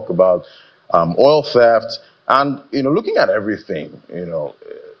whole talk about oil theft. And, looking at everything,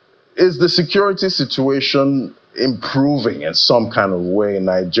 is the security situation improving in some kind of way in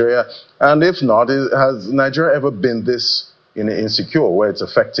Nigeria? And if not, has Nigeria ever been this insecure, where it's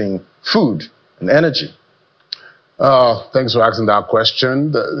affecting food and energy? Thanks for asking that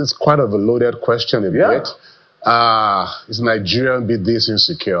question. It's quite of a loaded question a bit. Is Nigeria be this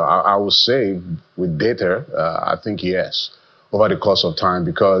insecure? I would say with data, I think yes, over the course of time.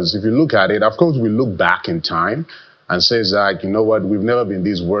 Because if you look at it, of course, we look back in time and says like, you know what, we've never been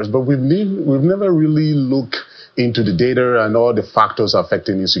this worse, but we've never really looked into the data and all the factors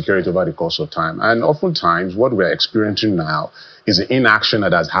affecting insecurity over the course of time. And oftentimes, what we're experiencing now is the inaction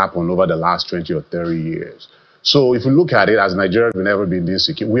that has happened over the last 20 or 30 years. So if you look at it, as Nigeria, we've never been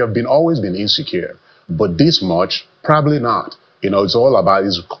insecure. We have always been insecure, but this much, probably not. You know, it's all about,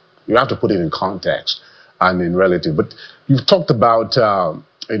 you have to put it in context and in relative. But you've talked about,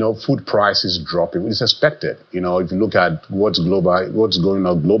 you know, food prices dropping. It's expected. You know, if you look at what's going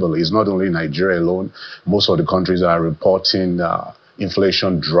on globally, it's not only Nigeria alone. Most of the countries are reporting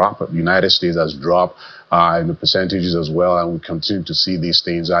inflation drop. The United States has dropped in the percentages as well, and we continue to see these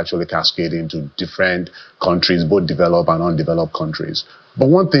things actually cascade into different countries, both developed and undeveloped countries. But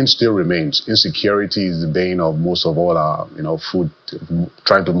one thing still remains: insecurity is the bane of most of all our, you know,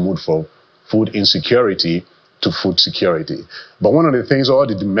 trying to move from food insecurity to food security. But one of the things, all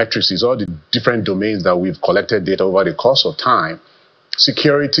the metrics, all the different domains that we've collected data over the course of time,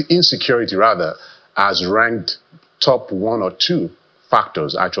 insecurity rather, has ranked top 1 or 2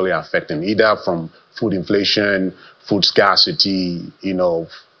 factors actually affecting, either from food inflation, food scarcity, you know,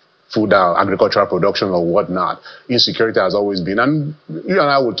 food agricultural production or whatnot. Insecurity has always been, and you and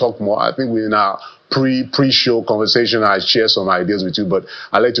I will talk more. I think in our pre-show conversation, I share some ideas with you, but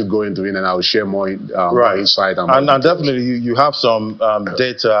I'll let you go into it and I'll share more insight. And definitely you have some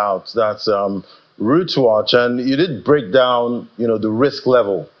data out that's root to watch, and you did break down, you know, the risk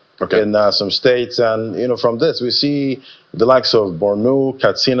level in some states, and you know, from this we see the likes of Borno,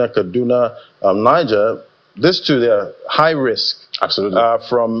 Katsina, Kaduna, Niger. These two, they're high risk. Absolutely.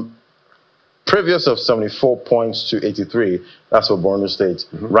 From previous of 74 points to 83. That's for Borno State,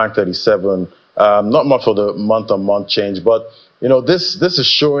 ranked 37. Not much for the month-on-month change, but you know, this is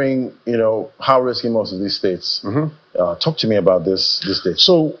showing, you know, how risky most of these states. Talk to me about this date.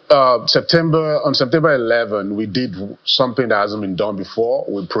 So on September 11, we did something that hasn't been done before.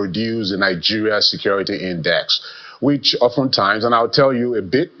 We produced the Nigeria Security Index, which oftentimes, and I'll tell you a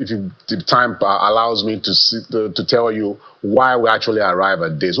bit, if the time allows me to tell you why we actually arrive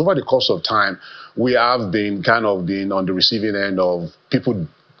at this. Over the course of time, we have been on the receiving end of people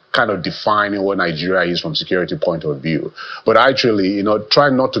kind of defining what Nigeria is from security point of view. But actually, you know, try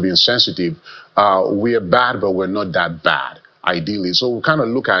not to be insensitive. We are bad, but we're not that bad, ideally. So we kind of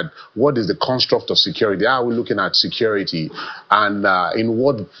look at what is the construct of security. How are we looking at security, and in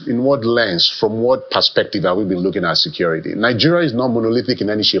what lens, from what perspective have we been looking at security? Nigeria is not monolithic in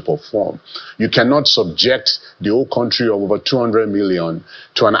any shape or form. You cannot subject the whole country of over 200 million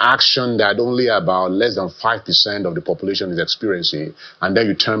to an action that only about less than 5% of the population is experiencing, and then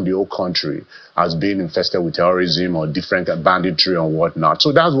you term the whole country as being infested with terrorism or different banditry or whatnot.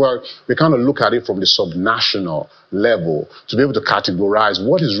 So that's where we kind of look at it from the subnational level to be able to categorize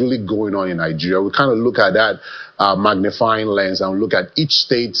what is really going on in Nigeria. We kind of look at that magnifying lens and look at each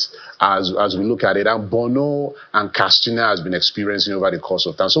state as we look at it. And Borno and Katsina has been experiencing over the course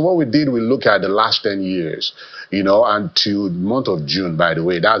of time. So what we did, we look at the last 10 years, you know, and to the month of June, by the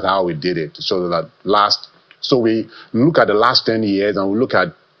way. That's how we did it. So we look at the last 10 years and we look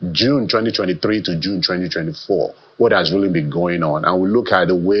at June 2023 to June 2024, what has really been going on. And we look at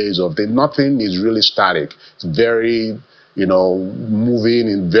the ways of nothing is really static. It's very, you know, moving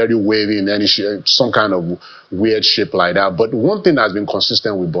and very wavy in any shape, some kind of weird shape like that. But one thing that's been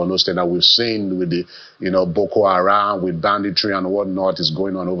consistent with Borno State that we've seen with the, you know, Boko Haram, with banditry and whatnot is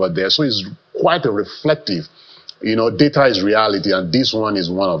going on over there. So it's quite a reflective. You know, data is reality, and this one is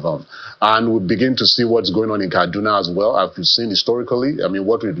one of them. And we begin to see what's going on in Kaduna as well, as we've seen historically. I mean,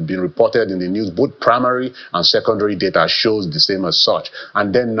 what we've been reported in the news, both primary and secondary data shows the same as such.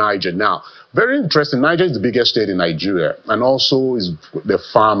 And then Niger. Now, very interesting, Niger is the biggest state in Nigeria, and also is the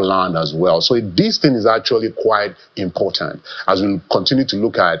farmland as well. So this thing is actually quite important as we continue to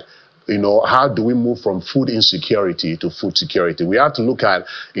look at, you know, how do we move from food insecurity to food security? We have to look at,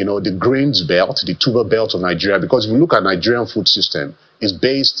 you know, the grains belt, the tuber belt of Nigeria, because if you look at Nigerian food system, it's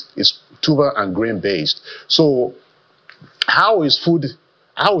tuber and grain based. So how is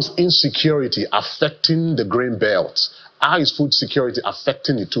insecurity affecting the grain belt? How is food security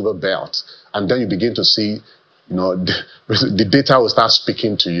affecting the tuber belt? And then you begin to see, you know, the data will start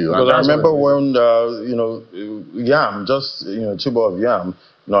speaking to you. But I remember when, you know, yam, just, you know, tuber of yam,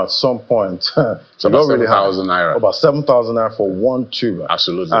 at some point, it's about 7,000 naira. About 7,000 naira for one tuber.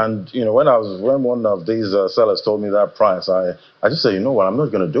 Absolutely. And when one of these sellers told me that price, I just said, you know what, I'm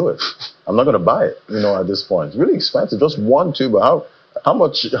not going to do it. I'm not going to buy it. At this point, it's really expensive. Just one tuber. How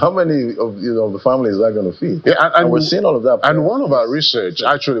many of the families is that going to feed? Yeah, and we're seeing all of that. And one of our research,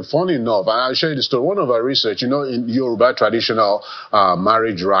 actually, funny enough, and I'll show you the story. One of our research, in Yoruba traditional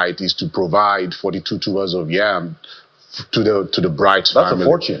marriage rite is to provide 42 tubers of yam to the bride's family. That's a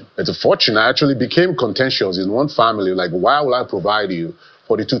fortune. It's a fortune. I actually became contentious in one family. Like, why will I provide you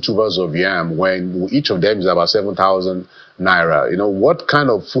 42 tubers of yam when each of them is about 7,000 naira? What kind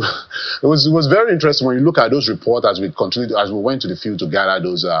of food? It was very interesting when you look at those reports as we went to the field to gather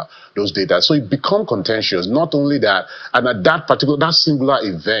those data. So it become contentious. Not only that, and at that singular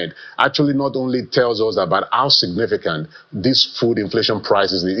event actually not only tells us about how significant this food inflation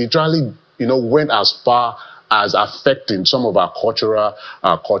price is. It really, went as far as affecting some of our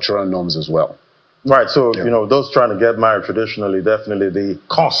cultural norms as well. Right. So, those trying to get married traditionally, definitely the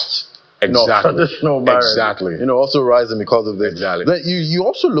cost. Exactly. Traditional marriage. Exactly. Also rising because of this. Exactly. Then you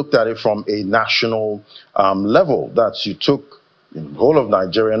also looked at it from a national level, that you took the whole of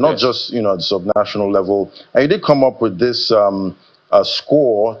Nigeria, not just, the subnational level. And you did come up with this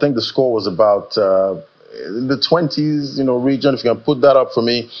score. I think the score was about in the 20s, region, if you can put that up for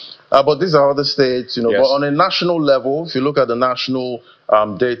me. But these are other states, Yes. But on a national level, if you look at the national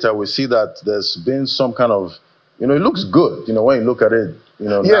data, we see that there's been some kind of, it looks good, when you look at it,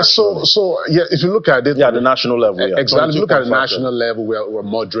 Yeah, if you look at it, the national level, exactly. Look at the national level, we're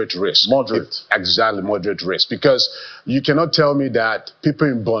moderate risk. Exactly, moderate risk, because you cannot tell me that people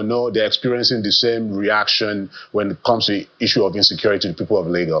in Borno, they're experiencing the same reaction when it comes to the issue of insecurity to the people of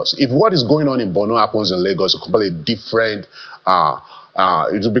Lagos. If what is going on in Borno happens in Lagos, it's a completely different.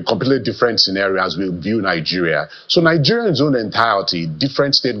 It will be completely different scenario as we view Nigeria. So Nigeria in its own entirety,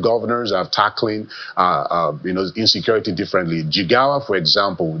 different state governors are tackling, insecurity differently. Jigawa, for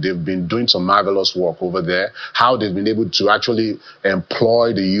example, they've been doing some marvelous work over there. How they've been able to actually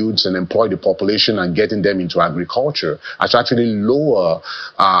employ the youths and employ the population and getting them into agriculture, to actually lower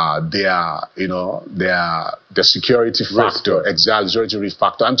their security factor, security risk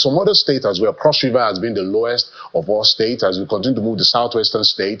factor. And some other states as well. Cross River has been the lowest of all states as we continue to move the southwestern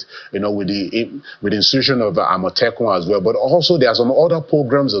state, with the institution of Amotekun as well. But also there are some other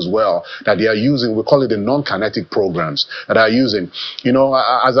programs as well that they are using. We call it the non-kinetic programs that are using.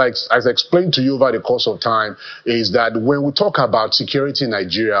 As I explained to you over the course of time, is that when we talk about security in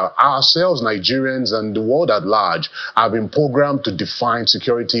Nigeria, ourselves, Nigerians, and the world at large have been programmed to define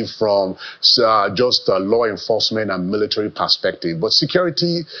security from just a law enforcement and military perspective. But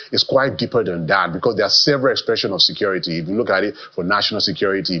security is quite deeper than that, because there are several expressions of security. If you look at it for national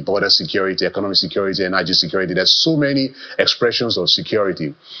security, border security, economic security, energy security, there's so many expressions of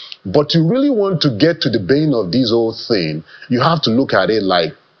security. But to really want to get to the bane of this whole thing, you have to look at it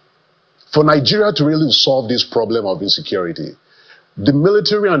like, for Nigeria to really solve this problem of insecurity, the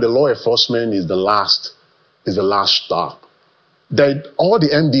military and the law enforcement is the last stop. That all the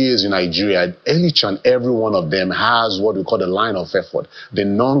MDAs in Nigeria, each and every one of them has what we call the line of effort, the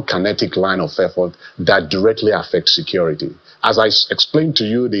non-kinetic line of effort that directly affects security. As I explained to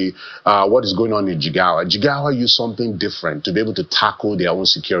you, what is going on in Jigawa. Jigawa used something different to be able to tackle their own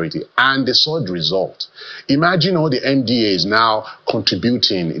security, and they saw the result. Imagine all the NDAs now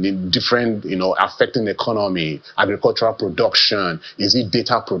contributing in different, affecting the economy, agricultural production, is it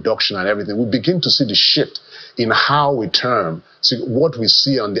data production and everything. We begin to see the shift in how we term what we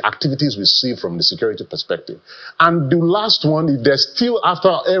see and the activities we see from the security perspective. And the last one, if there's still,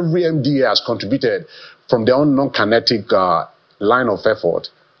 after every MDA has contributed from their own non-kinetic line of effort,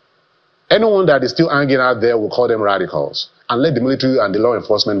 anyone that is still hanging out there, will call them radicals and let the military and the law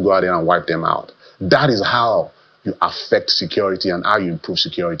enforcement go out there and wipe them out. That is how you affect security and how you improve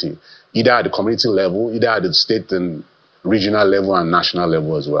security, either at the community level, either at the state and regional level and national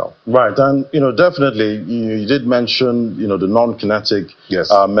level as well. Right, and definitely you did mention the non-kinetic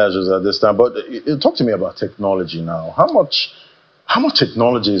measures at this time, but talk to me about technology now. How much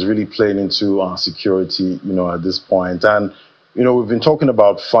technology is really playing into our security, at this point? And we've been talking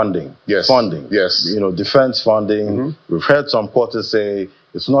about funding. Yes. Funding. Yes. Defense funding. Mm-hmm. We've heard some quarters say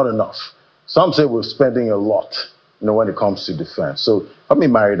it's not enough. Some say we're spending a lot, when it comes to defense. So let me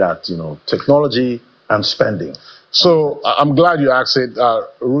marry that, technology and spending. So I'm glad you asked it.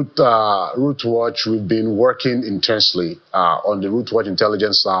 Root Watch, we've been working intensely on the Root Watch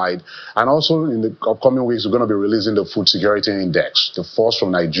intelligence side. And also in the upcoming weeks, we're going to be releasing the Food Security Index, the first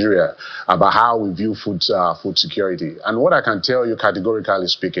from Nigeria, about how we view food security. And what I can tell you categorically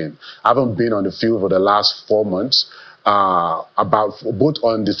speaking, I haven't been on the field for the last 4 months. about both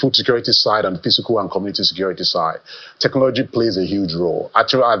on the food security side and the physical and community security side. Technology plays a huge role.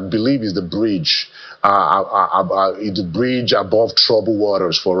 Actually, I believe is the bridge above troubled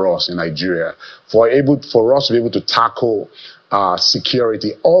waters for us in Nigeria. For us to be able to tackle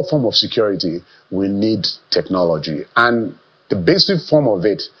security, all form of security, we need technology. And the basic form of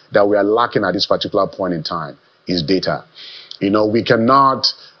it that we are lacking at this particular point in time is data. We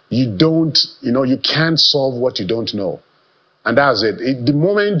cannot, you can't solve what you don't know. And that's it. The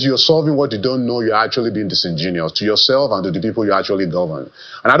moment you're solving what you don't know, you're actually being disingenuous to yourself and to the people you actually govern.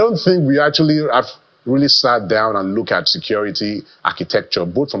 And I don't think we actually have really sat down and looked at security architecture,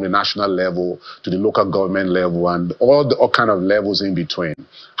 both from the national level to the local government level and all kind of levels in between.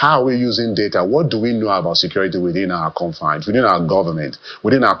 How are we using data? What do we know about security within our confines, within our government,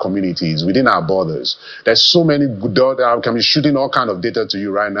 within our communities, within our borders? There's so many good data. I can be shooting all kind of data to you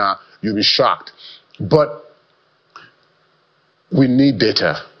right now. You'll be shocked. But we need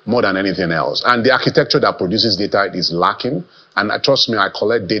data more than anything else. And the architecture that produces data is lacking. And trust me, I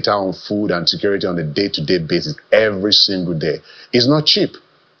collect data on food and security on a day-to-day basis every single day. It's not cheap.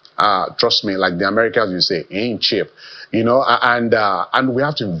 Trust me, like the Americans will say, it ain't cheap. And we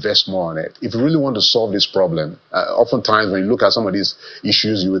have to invest more on it. If you really want to solve this problem, oftentimes when you look at some of these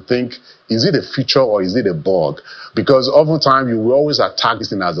issues, you would think, is it a feature or is it a bug? Because oftentimes you will always attack this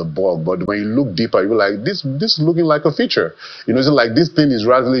thing as a bug, but when you look deeper, you're like, this is looking like a feature. It's like this thing is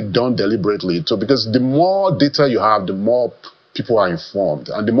rather done deliberately. So because the more data you have, the more people are informed,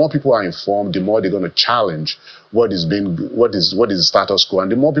 and the more people are informed, the more they're going to challenge what is the status quo.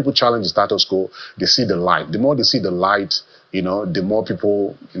 And the more people challenge the status quo, they see the light. The more they see the light, the more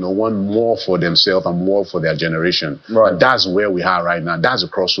people want more for themselves and more for their generation. Right. And that's where we are right now. That's the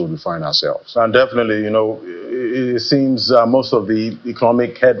crossroad we find ourselves. And definitely, it seems most of the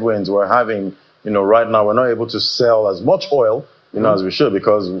economic headwinds we're having, right now, we're not able to sell as much oil as we should,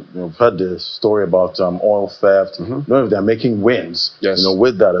 because we've heard the story about oil theft. If they're making wins,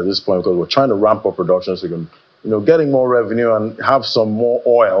 with that at this point, because we're trying to ramp up production so we can, getting more revenue and have some more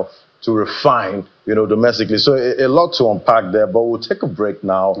oil to refine, domestically. So a lot to unpack there, but we'll take a break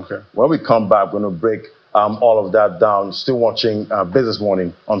now. Okay. When we come back, we're going to break all of that down. Still watching Business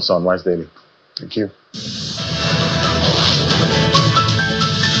Morning on Sunrise Daily. Thank you.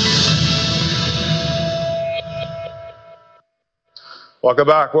 Welcome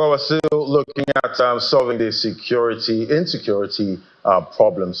back. Well, we're still looking at solving the insecurity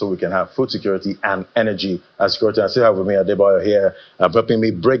problem so we can have food security and energy security. I still have with me Adebayo here helping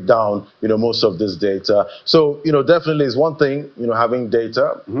me break down, most of this data. So, definitely is one thing, having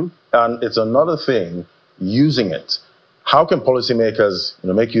data, and it's another thing using it. How can policymakers,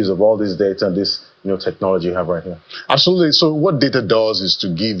 make use of all this data and this, technology you have right here? Absolutely. So what data does is to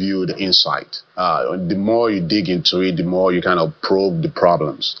give you the insight. The more you dig into it, the more you kind of probe the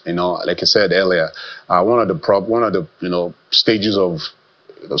problems. Like I said earlier, one of the stages of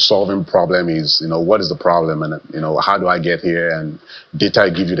solving problem is, what is the problem, and how do I get here, and data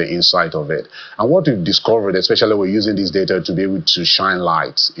gives you the insight of it. And what we've discovered, especially we're using this data to be able to shine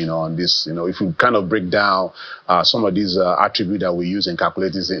light, on this, if we kind of break down some of these attributes that we use in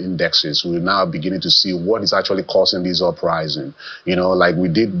calculating these indexes, we're now beginning to see what is actually causing this uprising. Like we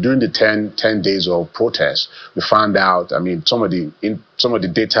did during the 10 days of protest, we found out, some of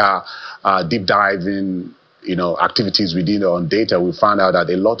the data deep diving activities we did on data, we found out that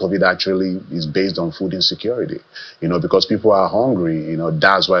a lot of it actually is based on food insecurity, because people are hungry,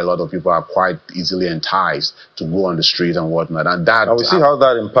 that's why a lot of people are quite easily enticed to go on the street and whatnot. And we see how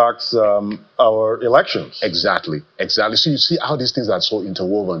that impacts our elections. Exactly. So you see how these things are so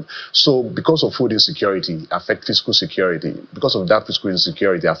interwoven. So because of food insecurity affect physical security, because of that physical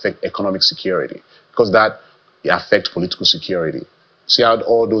insecurity affect economic security, because that affects political security. See how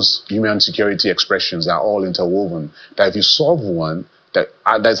all those human security expressions are all interwoven, that if you solve one,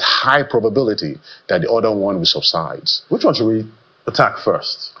 there's high probability that the other one will subside. Which one should we attack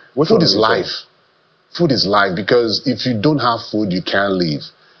first? Food is life. Food is life, because if you don't have food, you can't live.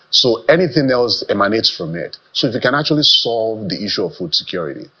 So anything else emanates from it. So if you can actually solve the issue of food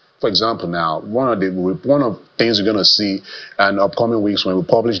security. For example, now, one of the things you're going to see in upcoming weeks when we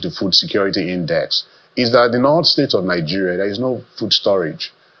publish the Food Security Index is that in all states of Nigeria, there is no food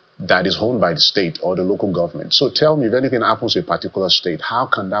storage that is owned by the state or the local government. So tell me, if anything happens to a particular state, how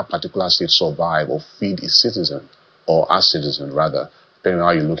can that particular state survive or feed its citizen, or a citizen rather, depending on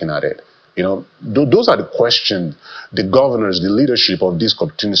how you're looking at it? Those are the questions the governors, the leadership of these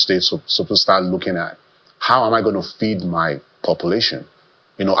continuing states supposed to start looking at. How am I going to feed my population?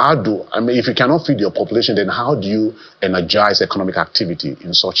 If you cannot feed your population, then how do you energize economic activity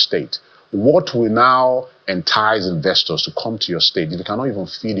in such state? What will now entice investors to come to your state if you cannot even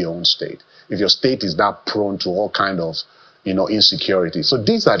feed your own state? If your state is that prone to all kind of, insecurity. So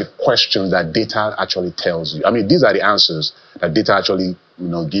these are the questions that data actually tells you. I mean, these are the answers that data actually,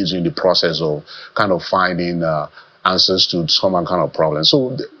 gives you in the process of kind of finding answers to some kind of problem.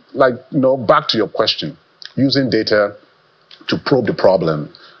 So, back to your question, using data to probe the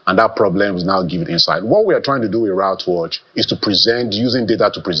problem, and that problem is now given insight. What we are trying to do with RouteWatch is to present, using data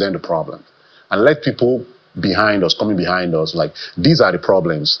to present the problem, and let people coming behind us, like, these are the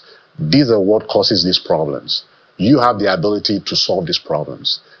problems. These are what causes these problems. You have the ability to solve these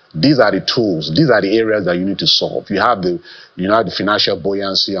problems. These are the tools. These are the areas that you need to solve. You have the financial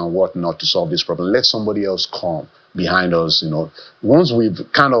buoyancy and whatnot to solve this problem. Let somebody else come behind us. Once we've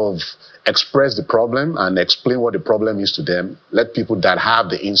kind of expressed the problem and explain what the problem is to them, let people that have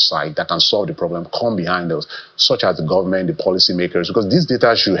the insight that can solve the problem come behind us, such as the government, the policymakers, because this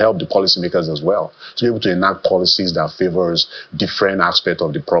data should help the policymakers as well to be able to enact policies that favors different aspects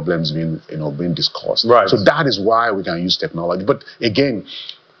of the problems being discussed. Right. So that is why we can use technology. But again,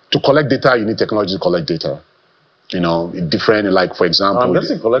 to collect data, you need technology to collect data. Different, like, for example, I'm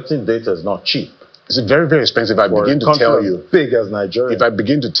guessing collecting data is not cheap. It's very, very expensive. I begin to tell you, big as Nigeria. If I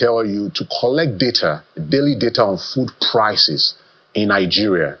begin to tell you to collect data, daily data on food prices in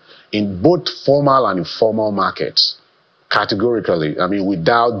Nigeria, in both formal and informal markets, categorically, I mean,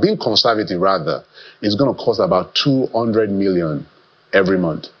 without being conservative, rather, it's going to cost about 200 million every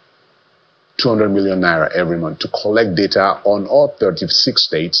month. 200 million naira every month to collect data on all 36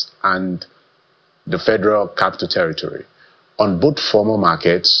 states and the Federal Capital Territory on both formal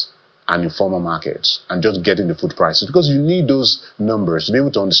markets and informal markets, and just getting the food prices, because you need those numbers to be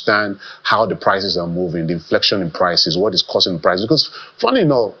able to understand how the prices are moving, the inflection in prices, what is causing prices. Because funny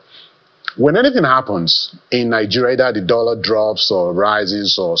enough, when anything happens in Nigeria, either the dollar drops or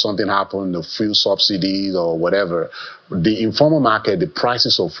rises or something happens, the fuel subsidies or whatever, the informal market, the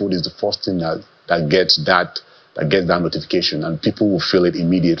prices of food is the first thing that gets that notification, and people will feel it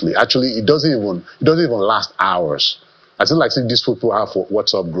immediately. Actually, it doesn't even last hours. I feel like these people have a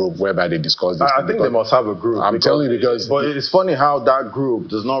WhatsApp group whereby they discuss this. I think they must have a group. I'm telling you, because... But it's funny how that group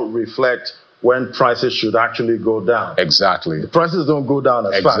does not reflect when prices should actually go down. Exactly. The prices don't go down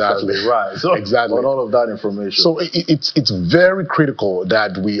as fast as they rise. So exactly. On all of that information. So it's very critical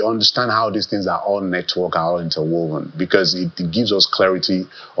that we understand how these things are all networked, are all interwoven, because it gives us clarity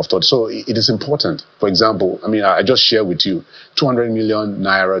of thought. So it is important. For example, I mean, I just shared with you 200 million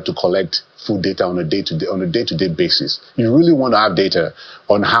naira to collect food data on a day-to-day basis. You really want to have data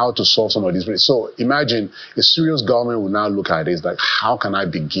on how to solve some of these. So imagine a serious government will now look at it, like, how can I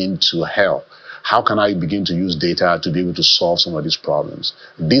begin to help? How can I begin to use data to be able to solve some of these problems?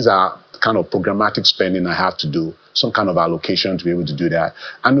 These are kind of programmatic spending I have to do, some kind of allocation to be able to do that.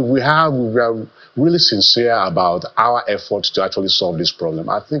 And if we are really sincere about our efforts to actually solve this problem,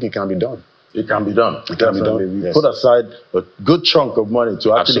 I think it can be done. It can be done. It can be done. We Yes. put aside a good chunk of money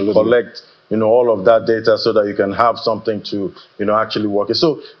to actually collect, all of that data, so that you can have something to, actually work.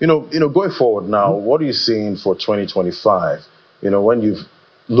 So, going forward now, what are you seeing for 2025? When you've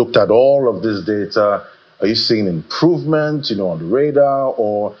looked at all of this data, are you seeing improvement, on the radar,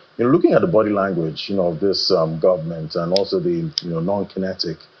 or looking at the body language, of this government, and also the,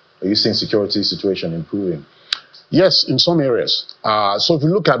 non-kinetic? Are you seeing security situation improving? Yes, in some areas. So if you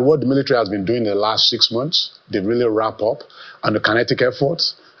look at what the military has been doing in the last 6 months, they've really wrapped up on the kinetic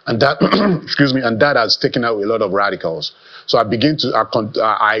efforts, and that, excuse me, and that has taken out a lot of radicals. So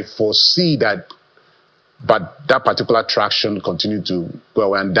I foresee that, but that particular traction continue to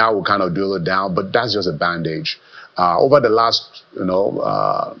go, and that will kind of dwindle down, but that's just a bandage. Over the last,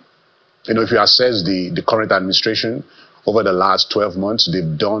 if you assess the current administration, over the last 12 months,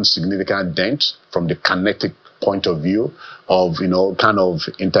 they've done significant dent from the kinetic point of view of, kind of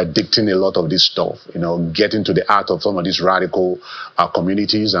interdicting a lot of this stuff, getting to the heart of some of these radical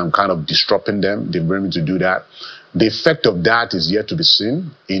communities and kind of disrupting them. They've been able to do that. The effect of that is yet to be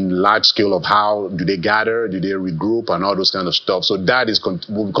seen in large scale of how do they gather, do they regroup, and all those kind of stuff. So that is,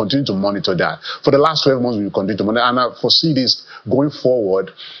 we'll continue to monitor that. For the last 12 months, we will continue to monitor, and I foresee this going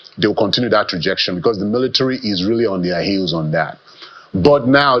forward. They will continue that trajectory because the military is really on their heels on that. But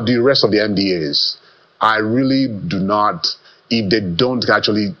now the rest of the MDAs, I really do not, if they don't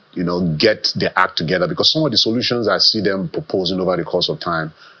actually, get their act together, because some of the solutions I see them proposing over the course of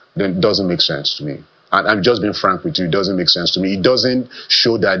time, then it doesn't make sense to me. And I'm just being frank with you, it doesn't make sense to me. It doesn't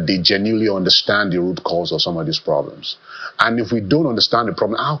show that they genuinely understand the root cause of some of these problems. And if we don't understand the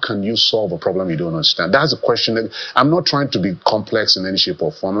problem, how can you solve a problem you don't understand? That's a question that I'm not trying to be complex in any shape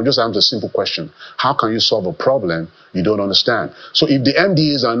or form. I'm just asking a simple question. How can you solve a problem you don't understand? So if the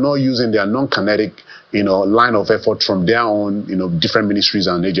MDAs are not using their non-kinetic line of effort from their own, different ministries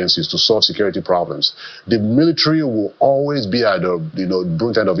and agencies to solve security problems. The military will always be at the,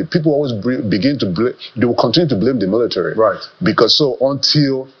 brunt end of it. People always they will continue to blame the military. Right. Because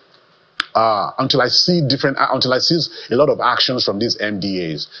until I see a lot of actions from these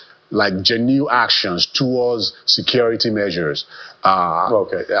MDAs, like genuine actions towards security measures,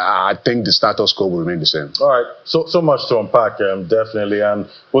 I think the status quo will remain the same. All right, so much to unpack, definitely, and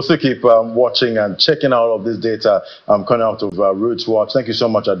we'll still keep watching and checking out all of this data coming out of Roots Watch. Thank you so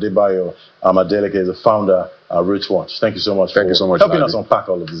much, Adebayo Adeleke, the founder of Roots Watch. Thank you so much for helping us unpack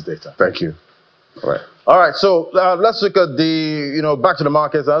all of this data. Thank you. All right, so let's look at back to the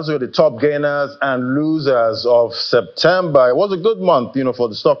markets. Let's look at the top gainers and losers of September. It was a good month, for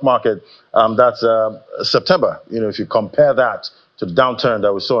the stock market. That's September, if you compare that to the downturn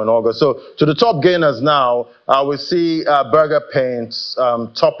that we saw in August. So to the top gainers now, we see Burger Paints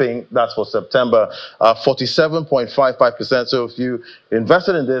topping, that's for September, 47.55%. So if you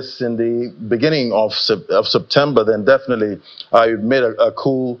invested in this in the beginning of September, then definitely you've made a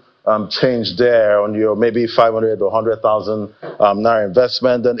cool change there on your maybe 500 or 100,000 naira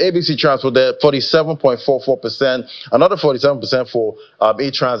investment. Then ABC Transport there, 47.44%, another 47% for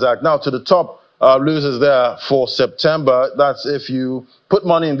eTransact. Now to the top losers there for September. That's if you put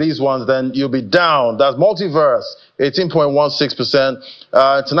money in these ones, then you'll be down. That's Multiverse, 18.16%.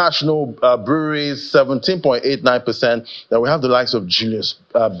 International Breweries, 17.89%. Then we have the likes of Julius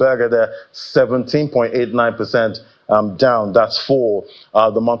Berger there, 17.89%. Down. That's for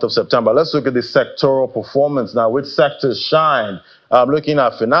the month of September. Let's look at the sectoral performance now. Which sectors shine? Looking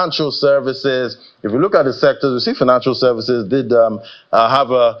at financial services. If you look at the sectors, we see financial services did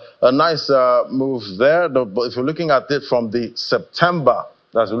have a nice move there. But if you're looking at it from the September,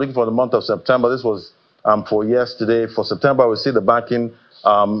 that's we're looking for the month of September. This was for yesterday. For September, we see the banking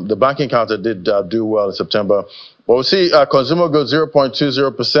counter did do well in September. But we see consumer goods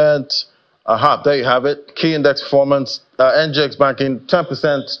 0.20%. There you have it. Key index performance, NGX banking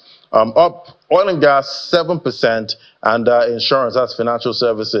 10% up, oil and gas 7%, and insurance, that's financial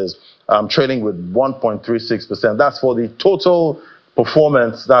services, trading with 1.36%. That's for the total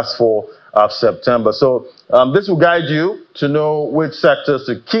performance. That's for September. So this will guide you to know which sectors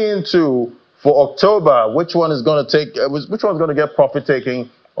to key into for October. Which one is going to which one's going to get profit taking,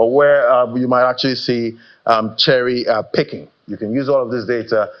 or where you might actually see cherry picking. You can use all of this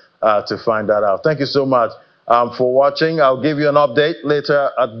data to find that out. Thank you so much for watching. I'll give you an update later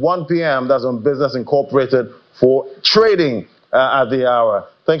at 1 p.m. That's on Business Incorporated for trading at the hour.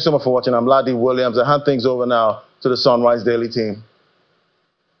 Thanks so much for watching. I'm Ladi Williams. I hand things over now to the Sunrise Daily team.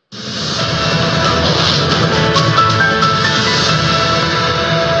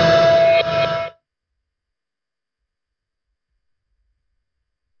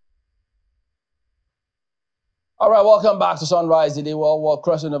 All right, welcome back to Sunrise Daily. Well, we're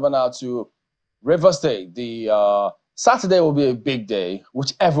crossing over now to River State. The Saturday will be a big day,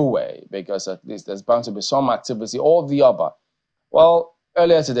 whichever way, because at least there's bound to be some activity or the other. Well,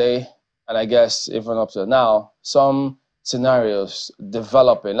 earlier today, and I guess even up to now, some scenarios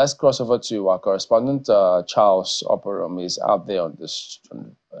developing. Let's cross over to our correspondent, Charles Operum, is out there on this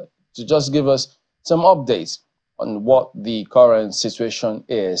to just give us some updates on what the current situation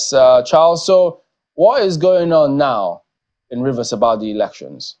is. Charles, so what is going on now in Rivers about the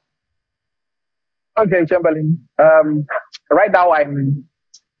elections? Okay, Chamberlain. Right now, I'm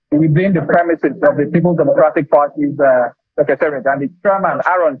within the premises of the People's Democratic Party's secretariat, and the chairman,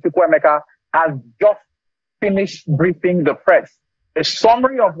 Aaron Chukwuemeka, has just finished briefing the press. A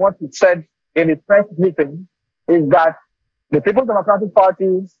summary of what he said in his press briefing is that the People's Democratic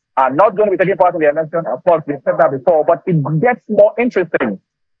Party are not going to be taking part in the election. Of course, we said that before, but it gets more interesting.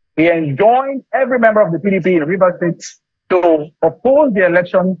 He enjoined every member of the PDP in Rivers State to oppose the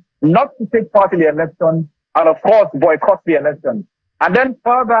election, not to take part in the election, and of course, boycott the election. And then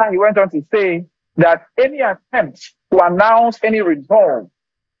further, he went on to say that any attempt to announce any result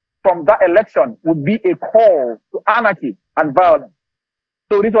from that election would be a call to anarchy and violence.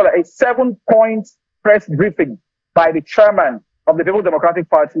 So this was a 7-point press briefing by the chairman of the People's Democratic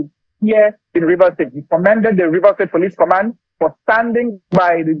Party here in Rivers State. He commended the Rivers State Police Command for standing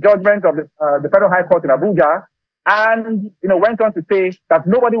by the judgment of the Federal High Court in Abuja, and went on to say that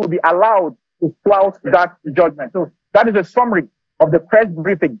nobody will be allowed to flout that judgment. So that is a summary of the press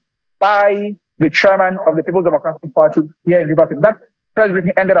briefing by the chairman of the People's Democratic Party here in Rivers State. That press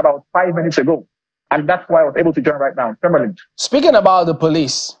briefing ended about 5 minutes ago, and that's why I was able to join right now. Chamberlain. Speaking about the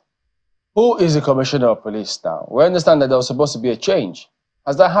police, who is the commissioner of police now? We understand that there was supposed to be a change.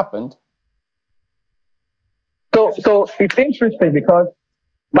 Has that happened? So it's interesting because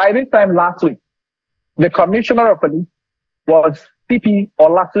by this time last week, the commissioner of police was CP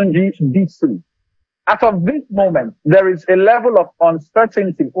Olatunji DC. As of this moment, there is a level of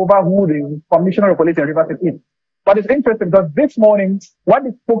uncertainty over who the commissioner of police in Rivers State is. But it's interesting because this morning,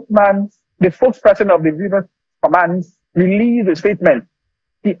 when the spokesperson of the Rivers Command released a statement,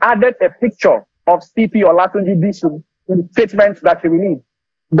 he added a picture of CP Olatunji DC in the statement that he released.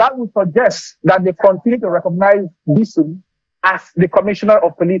 That would suggest that they continue to recognize DC as the commissioner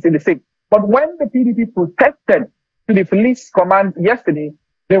of police in the state. But when the PDP protested to the police command yesterday,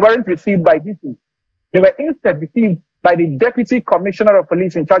 they weren't received by DC. They were instead received by the deputy commissioner of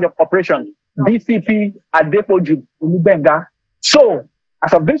police in charge of operations, DCP Adepoju Ulubenga. So,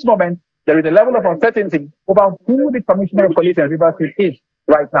 as of this moment, there is a level of uncertainty about who the commissioner of police in Rivers State is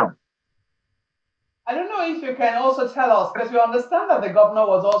right now. I don't know if you can also tell us, because we understand that the governor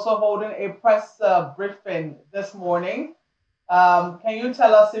was also holding a press briefing this morning. Can you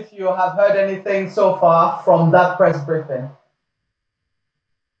tell us if you have heard anything so far from that press briefing?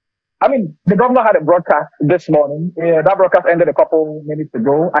 I mean, the governor had a broadcast this morning. That broadcast ended a couple minutes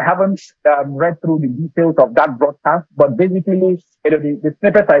ago. I haven't read through the details of that broadcast, but basically, the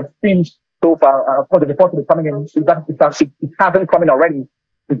snippets I've seen so far, of course, the report is coming in, it hasn't come in already.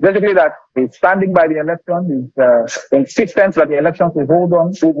 It's basically that he's standing by the election, he's insistent that the elections will hold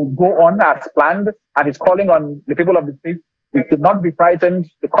on, so will go on as planned, and he's calling on the people of the state to not be frightened,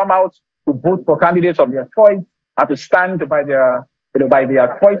 to come out to vote for candidates of their choice, and to stand by their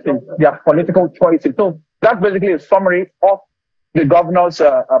choices, their political choices. So that's basically a summary of the governor's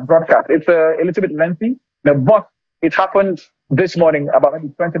broadcast. It's a little bit lengthy, but it happened this morning about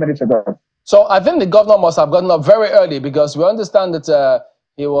maybe 20 minutes ago. So I think the governor must have gotten up very early, because we understand that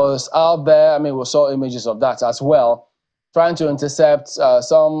he was out there. I mean, we saw images of that as well, trying to intercept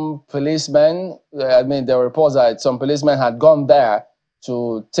some policemen. I mean, there were reports that some policemen had gone there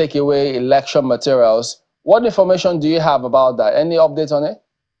to take away election materials. What information do you have about that? Any updates on it?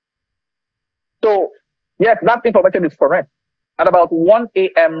 So, yes, that information is correct. At about 1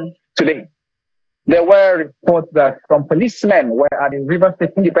 a.m. today, there were reports that some policemen were at the Rivers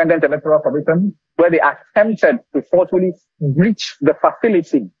State Independent Electoral Commission, where they attempted to forcefully breach the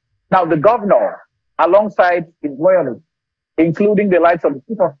facility. Now, the governor, alongside his loyalists, including the likes of the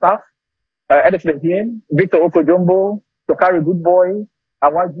Chief of Staff, Edison Hien, Victor Okojumbo, Tokari Goodboy,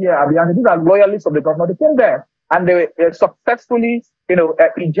 Awajia Abiyangi, these are loyalists of the governor. They came there and they successfully,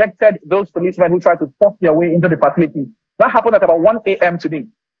 ejected those policemen who tried to force their way into the facility. That happened at about 1 a.m. today.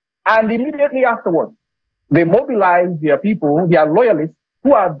 And immediately afterwards, they mobilized their people, their loyalists,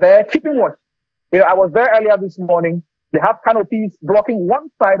 who are there keeping watch. I was there earlier this morning. They have canopies blocking one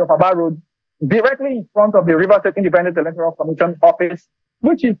side of Aba Road, directly in front of the Rivers State Independent Electoral Commission office,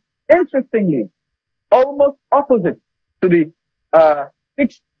 which is, interestingly, almost opposite to the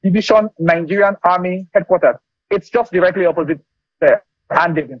 6th Division Nigerian Army headquarters. It's just directly opposite there.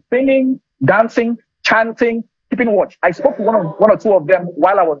 And they've been singing, dancing, chanting, keeping watch. I spoke to one or two of them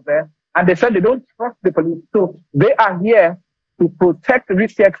while I was there, and they said they don't trust the police. So they are here to protect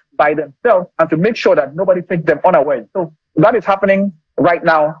rejects by themselves and to make sure that nobody takes them unawares. So that is happening right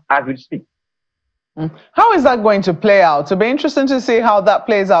now as we speak. How is that going to play out? It'll be interesting to see how that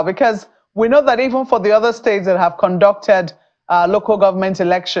plays out, because we know that even for the other states that have conducted local government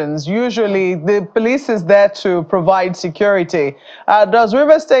elections, usually the police is there to provide security. Does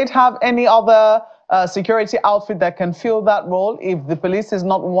Rivers State have any other security outfit that can fill that role if the police is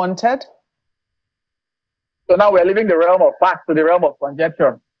not wanted? So now we're leaving the realm of facts to the realm of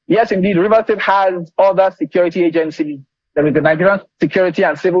conjecture. Yes, indeed, Rivers State has other security agencies. There is the Nigerian Security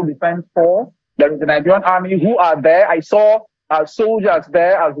and Civil Defense Corps. There is the Nigerian Army who are there. I saw soldiers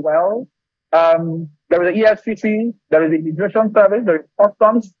there as well. There is the EFCC, there is the Immigration Service, there is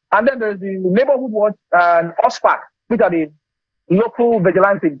Customs, and then there is the Neighborhood Watch and OSPAC, which are the local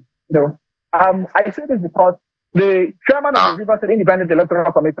vigilantes. I say this because the chairman of the Rivers State Independent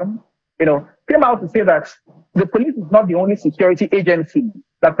Electoral Commission, came out to say that the police is not the only security agency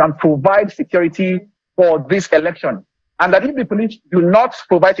that can provide security for this election. And that if the police do not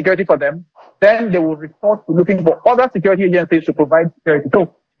provide security for them, then they will resort to looking for other security agencies to provide security.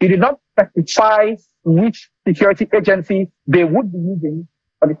 So he did not specify which security agency they would be using,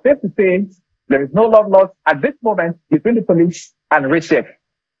 but it's safe to say there is no love lost at this moment between the police and RISEC.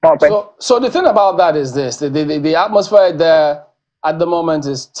 So the thing about that is this: the atmosphere there at the moment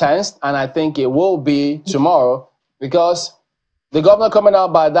is tense, and I think it will be tomorrow, because the governor coming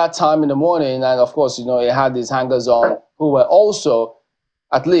out by that time in the morning, and of course, he had these hangers on who were also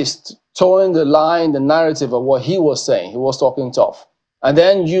at least towing the line, the narrative of what he was saying. He was talking tough. And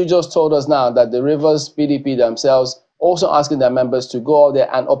then you just told us now that the Rivers PDP themselves also asking their members to go out there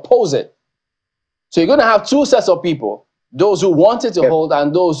and oppose it. So you're going to have two sets of people, those who wanted to hold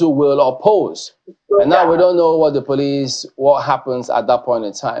and those who will oppose. And now we don't know what happens at that point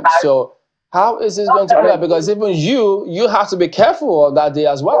in time. So how is this going to play out? Because even you have to be careful on that day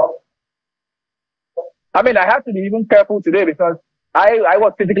as well. I mean, I have to be even careful today because I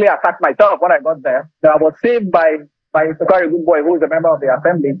was physically attacked myself when I got there. I was saved by a very good boy who is a member of the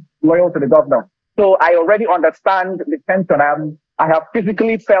assembly, loyal to the governor. So I already understand the tension. I have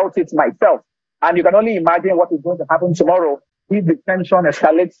physically felt it myself. And you can only imagine what is going to happen tomorrow if the tension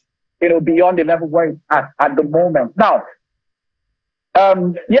escalates, beyond the level where it's at the moment. Now,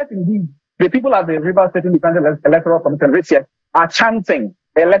 yes, indeed, the people at the Rivers State Independent Electoral Commission this year are chanting,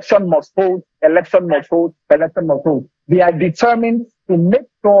 election must hold, election must hold, election must hold. They are determined to make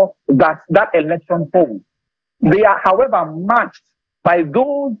sure that election holds. They are, however, matched by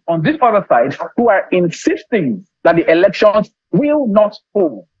those on this other side who are insisting that the elections will not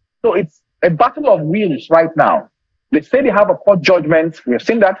hold. So it's a battle of wills right now. They say they have a court judgment. We have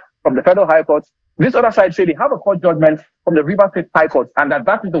seen that from the Federal High Court. This other side say they have a court judgment from the Rivers State High Court, and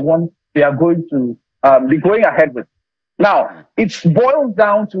that is the one they are going to be going ahead with. Now, it boils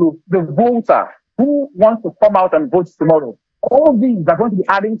down to the voter who wants to come out and vote tomorrow. All these are going to be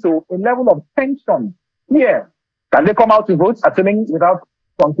adding to a level of tension here. Can they come out to vote, assuming without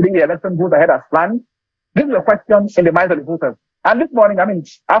considering the election goes ahead as planned? This is a question in the minds of the voters. And this morning,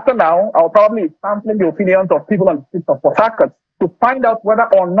 after now, I'll probably be sampling the opinions of people on the streets of Port Harcourt to find out whether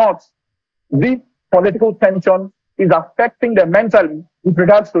or not this political tension is affecting them mentally with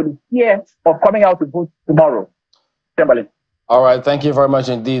regards to the fear of coming out to vote tomorrow. Timberlake. All right. Thank you very much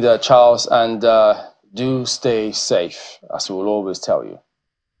indeed, Charles. And do stay safe, as we will always tell you.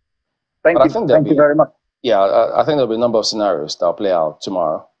 Thank you. Thank you very much. Yeah, I think there'll be a number of scenarios that'll play out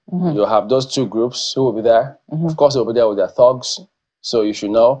tomorrow. Mm-hmm. You'll have those two groups who will be there. Mm-hmm. Of course, they'll be there with their thugs, so you should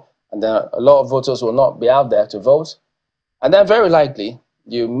know. And then a lot of voters will not be out there to vote. And then very likely,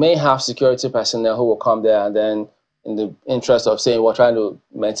 you may have security personnel who will come there, and then in the interest of saying we're trying to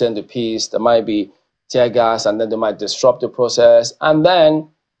maintain the peace, there might be tear gas, and then they might disrupt the process. And then,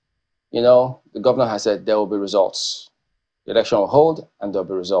 the governor has said there will be results. The election will hold, and there will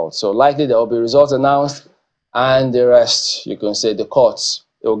be results. So likely there will be results announced, and the rest, you can say the courts.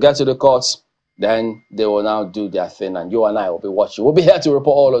 It will get to the courts, then they will now do their thing, and you and I will be watching. We'll be here to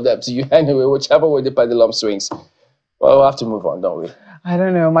report all of them to you anyway, whichever way the pendulum swings. Well, we'll have to move on, don't we? I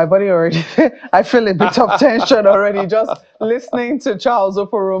don't know. My body already, I feel a bit of tension already just listening to Charles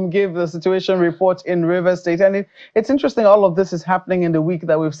Oporum give the situation report in Rivers State. And it's interesting, all of this is happening in the week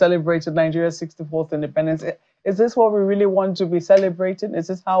that we've celebrated Nigeria's 64th independence. Is this what we really want to be celebrating? Is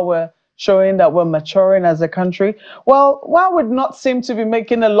this how we're showing that we're maturing as a country? Well, while we not seem to be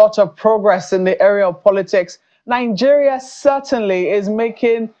making a lot of progress in the area of politics, Nigeria certainly is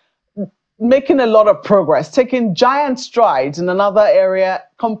making a lot of progress, taking giant strides in another area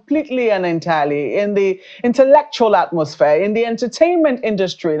completely and entirely. In the intellectual atmosphere, in the entertainment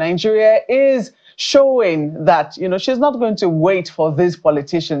industry, Nigeria is showing that, she's not going to wait for these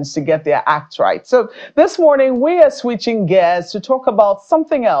politicians to get their act right. So this morning, we are switching gears to talk about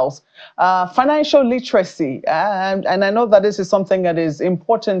something else, financial literacy. And I know that this is something that is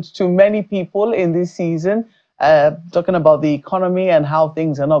important to many people in this season. Talking about the economy and how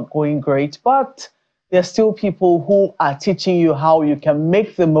things are not going great, but there's still people who are teaching you how you can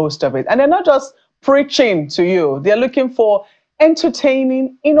make the most of it. And they're not just preaching to you. They're looking for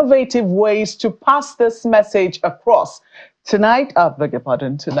entertaining, innovative ways to pass this message across. Tonight, beg your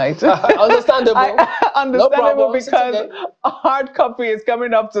pardon, tonight. Understandable. Understandable, because a hard copy is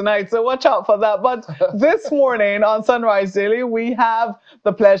coming up tonight, so watch out for that. But this morning on Sunrise Daily, we have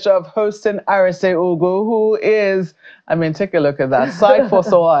the pleasure of hosting Arese Ugo, who is, take a look at that, sight for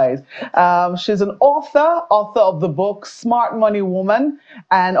sore eyes. She's an author of the book Smart Money Woman,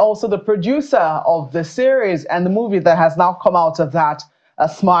 and also the producer of the series and the movie that has now come out of that, A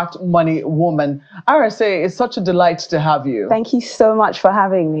Smart Money Woman. Arese, it's such a delight to have you. Thank you so much for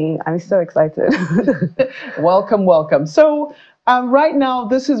having me. I'm so excited. Welcome, welcome. So right now,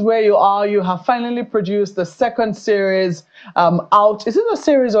 this is where you are. You have finally produced the second series out. Is it a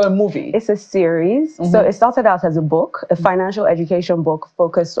series or a movie? It's a series. Mm-hmm. So it started out as a book, a financial education book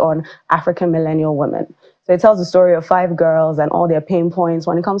focused on African millennial women. So it tells the story of 5 girls and all their pain points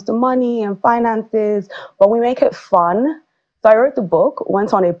when it comes to money and finances, but we make it fun. So I wrote the book,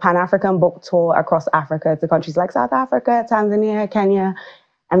 went on a Pan-African book tour across Africa to countries like South Africa, Tanzania, Kenya.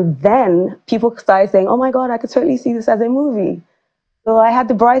 And then people started saying, oh my God, I could totally see this as a movie. So I had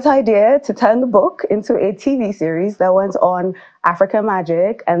the bright idea to turn the book into a TV series that went on Africa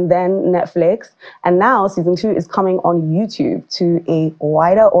Magic and then Netflix. And now season 2 is coming on YouTube to a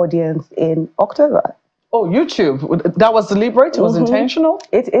wider audience in October. Oh, YouTube. That was deliberate? It was intentional?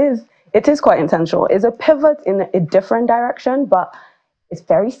 It is. It is quite intentional. It's a pivot in a different direction, but it's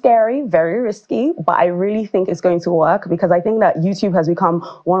very scary, very risky, but I really think it's going to work because I think that YouTube has become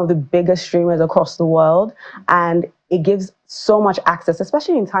one of the biggest streamers across the world, and it gives so much access,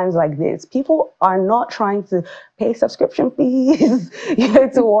 especially in times like this. People are not trying to pay subscription fees,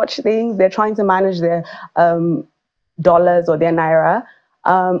 to watch things. They're trying to manage their dollars or their naira.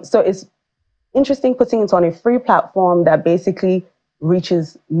 So it's interesting putting it on a free platform that basically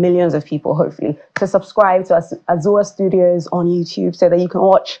reaches millions of people, hopefully, to subscribe to Azua Studios on YouTube so that you can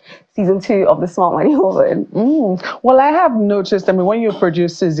watch season 2 of The Smart Money Woman. Well, I have noticed, I mean, when you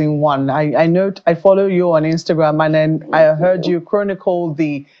produced season 1, I follow you on Instagram, and then I heard you chronicle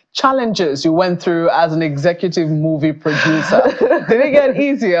the challenges you went through as an executive movie producer. Did it get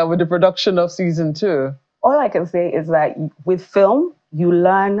easier with the production of season 2? All I can say is that with film, you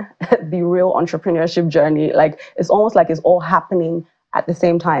learn the real entrepreneurship journey. Like, it's almost like it's all happening at the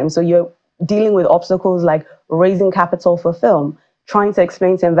same time. So you're dealing with obstacles like raising capital for film, trying to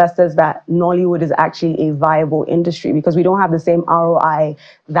explain to investors that Nollywood is actually a viable industry because we don't have the same ROI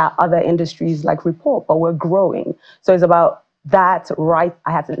that other industries like report, but we're growing. So it's about that, right?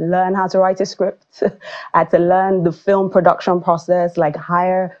 I had to learn how to write a script. I had to learn the film production process, like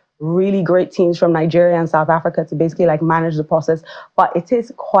hire really great teams from Nigeria and South Africa to basically like manage the process. But it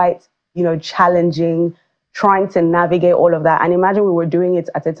is quite, challenging trying to navigate all of that. And imagine we were doing it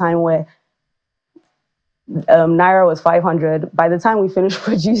at a time where Naira was 500. By the time we finished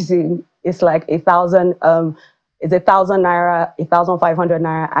producing, it's like 1,000, it's 1,000 Naira, 1,500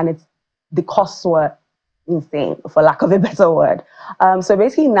 Naira, and the costs were insane, for lack of a better word. So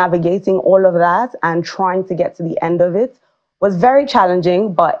basically navigating all of that and trying to get to the end of it was very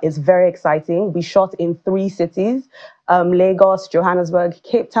challenging, but it's very exciting. We shot in 3 cities, Lagos, Johannesburg,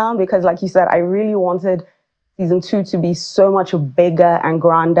 Cape Town, because like you said, I really wanted season 2 to be so much bigger and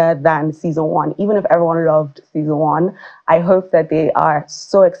grander than season 1. Even if everyone loved season 1, I hope that they are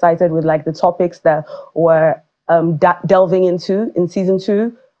so excited with like the topics that we're delving into in season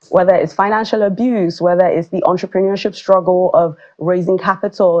 2, whether it's financial abuse, whether it's the entrepreneurship struggle of raising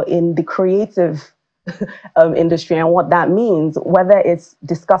capital in the creative industry and what that means, whether it's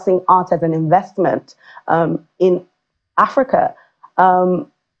discussing art as an investment in Africa.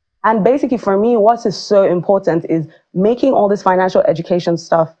 And basically for me, what is so important is making all this financial education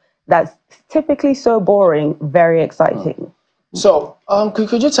stuff that's typically so boring, very exciting. So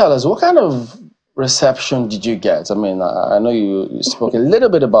could you tell us, what kind of reception did you get? I mean, I know you spoke a little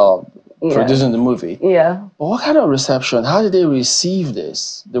bit about producing the movie. Yeah. But what kind of reception? How did they receive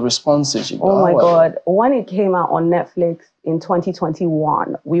this? The responses you got? Oh my God. When it came out on Netflix in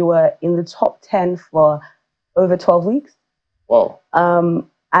 2021, we were in the top 10 for over 12 weeks. Wow.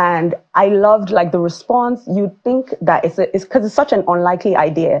 And I loved like the response. You'd think that it's because it's such an unlikely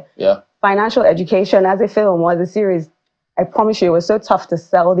idea. Yeah. Financial education as a film or as a series, I promise you, it was so tough to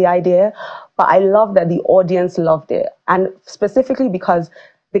sell the idea. But I love that the audience loved it. And specifically because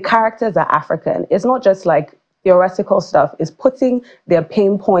the characters are African. It's not just like theoretical stuff. It's putting their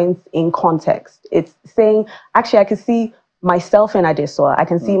pain points in context. It's saying, actually, I can see myself in Adesoa. I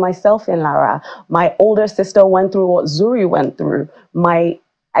can see myself in Lara. My older sister went through what Zuri went through.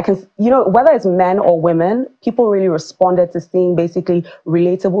 Whether it's men or women, people really responded to seeing basically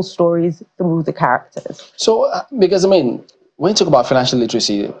relatable stories through the characters. So, because I mean, when you talk about financial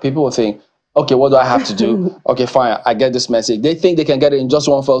literacy, people will think, okay, what do I have to do? Okay, fine, I get this message. They think they can get it in just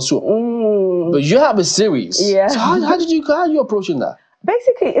one fell swoop. But you have a series. Yeah. So how are you approaching that?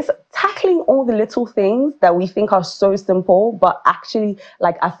 Basically, it's tackling all the little things that we think are so simple, but actually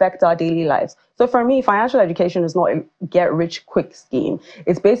like affect our daily lives. So for me, financial education is not a get-rich-quick scheme.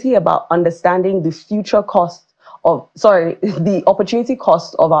 It's basically about understanding the the opportunity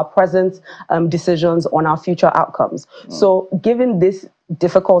cost of our present decisions on our future outcomes. So given this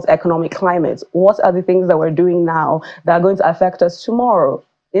difficult economic climate, what are the things that we're doing now that are going to affect us tomorrow,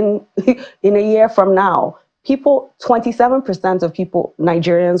 in a year from now? 27% of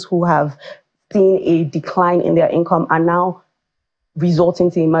Nigerians who have seen a decline in their income are now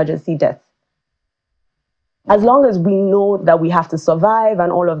resorting to emergency deaths. As long as we know that we have to survive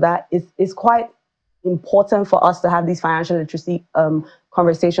and all of that, it's quite important for us to have these financial literacy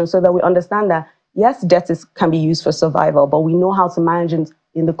conversations so that we understand that, yes, debt can be used for survival, but we know how to manage it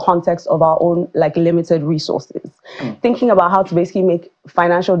in the context of our own like limited resources. Thinking about how to basically make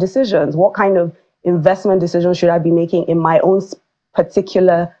financial decisions. What kind of investment decisions should I be making in my own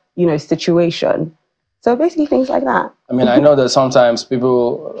particular, situation. So basically things like that. I mean, I know that sometimes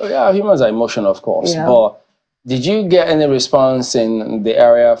people, humans are emotional, of course, but did you get any response in the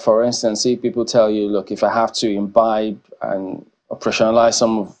area? For instance, see people tell you, look, if I have to imbibe and operationalize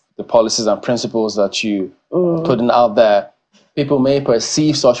some of the policies and principles that you are putting out there, people may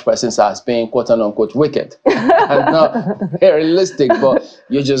perceive such persons as being quote unquote wicked and not very realistic, but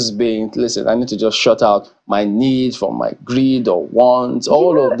you're just being, listen, I need to just shut out my need for my greed or wants,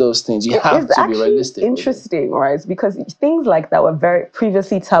 all of those things. You have to be realistic. It's interesting, right? Because things like that were very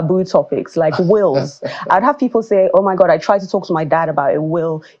previously taboo topics, like wills. I'd have people say, oh my God, I tried to talk to my dad about a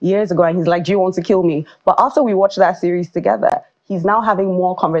will years ago, and he's like, do you want to kill me? But after we watched that series together, he's now having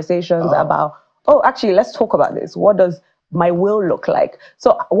more conversations about, oh, actually, let's talk about this. What does my will look like?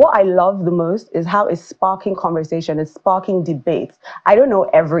 So what I love the most is how it's sparking conversation, it's sparking debates. I don't know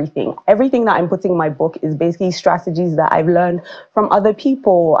everything. Everything that I'm putting in my book is basically strategies that I've learned from other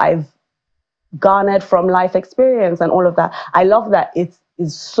people, I've garnered from life experience and all of that. I love that it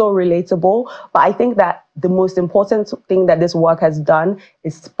is so relatable, but I think that the most important thing that this work has done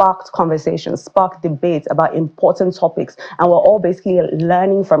is sparked conversations, sparked debates about important topics, and we're all basically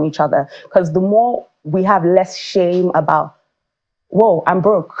learning from each other, because the more we have less shame about, whoa, I'm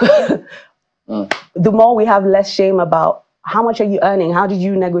broke. The more we have less shame about how much are you earning? How did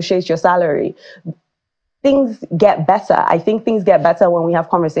you negotiate your salary? Things get better. I think things get better when we have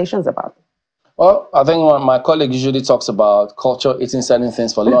conversations about it. Well, I think my colleague usually talks about culture eating certain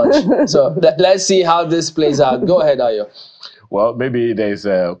things for lunch. So let's see how this plays out. Go ahead, Ayo. Well, maybe there's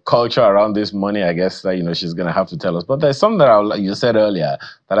a culture around this money, I guess, that, she's going to have to tell us. But there's something that you said earlier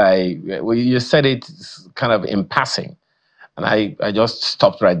that you said it kind of in passing. And I just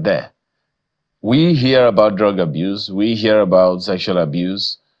stopped right there. We hear about drug abuse. We hear about sexual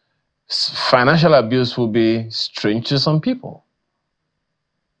abuse. Financial abuse will be strange to some people.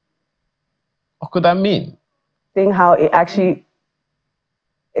 What could that mean? Seeing how it actually...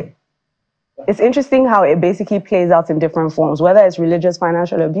 It's interesting how it basically plays out in different forms, whether it's religious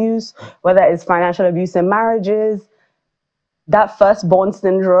financial abuse, whether it's financial abuse in marriages, that firstborn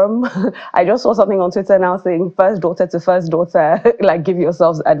syndrome. I just saw something on Twitter now saying first daughter to first daughter, like give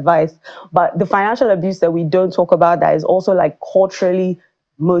yourselves advice. But the financial abuse that we don't talk about that is also like culturally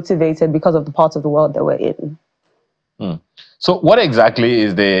motivated because of the parts of the world that we're in. So what exactly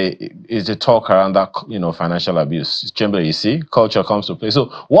is the talk around that, financial abuse? Chamberlain, you see, culture comes to play. So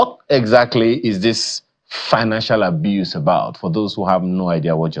what exactly is this financial abuse about for those who have no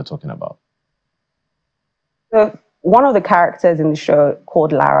idea what you're talking about? So one of the characters in the show,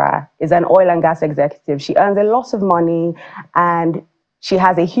 called Lara, is an oil and gas executive. She earns a lot of money and she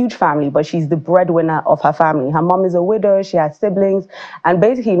has a huge family, but she's the breadwinner of her family. Her mom is a widow, she has siblings, and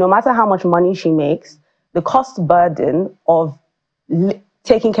basically no matter how much money she makes, the cost burden of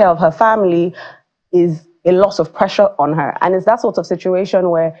taking care of her family is a lot of pressure on her. And it's that sort of situation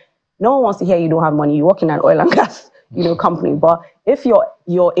where no one wants to hear you don't have money. You work in an oil and gas, company. But if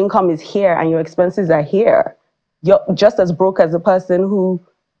your income is here and your expenses are here, you're just as broke as the person who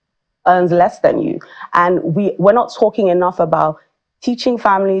earns less than you. And we're not talking enough about teaching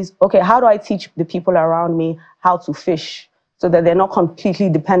families, okay, how do I teach the people around me how to fish, so that they're not completely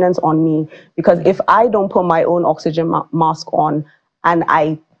dependent on me? Because if I don't put my own oxygen mask on and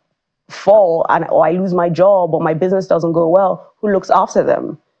I fall or I lose my job or my business doesn't go well, who looks after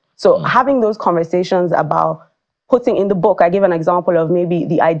them? So having those conversations about putting in the book, I give an example of maybe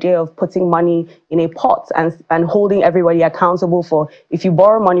the idea of putting money in a pot and holding everybody accountable for, if you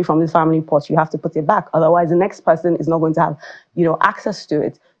borrow money from the family pot, you have to put it back. Otherwise, the next person is not going to have, access to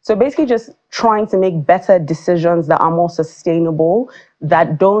it. So basically just trying to make better decisions that are more sustainable,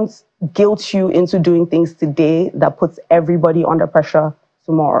 that don't guilt you into doing things today, that puts everybody under pressure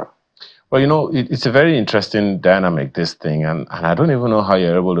tomorrow. Well, it's a very interesting dynamic, this thing, and I don't even know how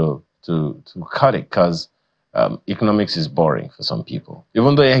you're able to cut it, because economics is boring for some people.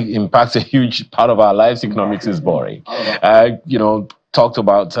 Even though it impacts a huge part of our lives, economics is boring. Talked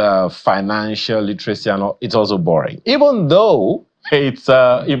about financial literacy, and it's also boring, even though it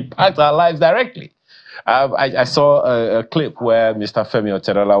impacts our lives directly. I saw a clip where Mr. Femi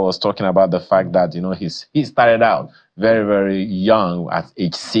Otedola was talking about the fact that, he started out very, very young at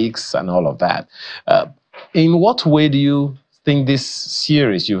age 6 and all of that. In what way do you think this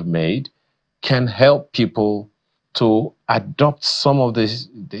series you've made can help people to adopt some of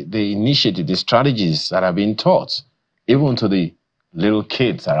the initiative, the strategies that have been taught, even to the little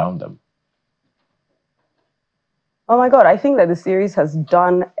kids around them? Oh my God, I think that the series has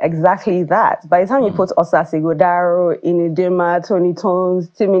done exactly that. By the time you put Osasi Godaro, Inidima, Tony Tones,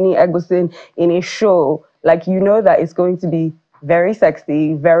 Timini Eggleston in a show, that it's going to be very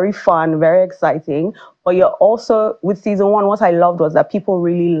sexy, very fun, very exciting. But you're also, with season 1, what I loved was that people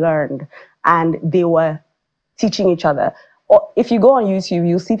really learned and they were teaching each other. Or if you go on YouTube,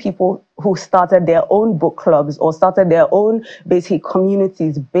 you'll see people who started their own book clubs or started their own basic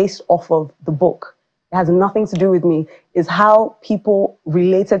communities based off of the book. It has nothing to do with me. It's how people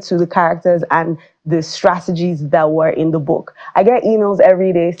related to the characters and the strategies that were in the book. I get emails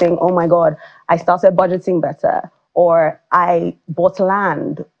every day saying, oh my God, I started budgeting better, or I bought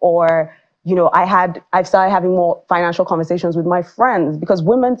land, or I've started having more financial conversations with my friends, because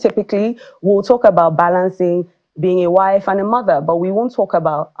women typically will talk about balancing being a wife and a mother, but we won't talk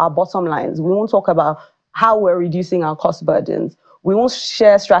about our bottom lines. We won't talk about how we're reducing our cost burdens. We won't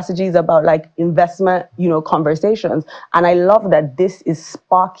share strategies about like investment, conversations. And I love that this is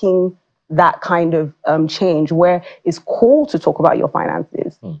sparking that kind of change where it's cool to talk about your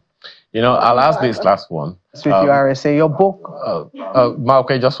finances. I'll ask this last one. With you, RSA, your book.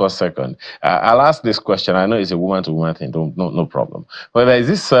 Okay, just for a second. I'll ask this question. I know it's a woman-to-woman thing. No problem. But there's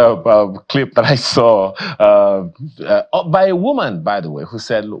this clip that I saw by a woman, by the way, who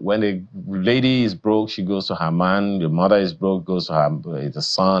said when a lady is broke, she goes to her man. Your mother is broke, goes to the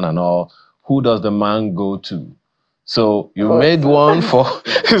son and all. Who does the man go to? So you made one for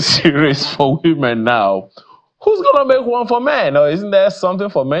series for women now. Who's going to make one for men? Or isn't there something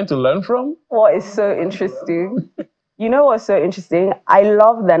for men to learn from? What is so interesting? You know what's so interesting? I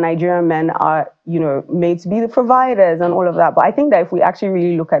love that Nigerian men are, made to be the providers and all of that. But I think that if we actually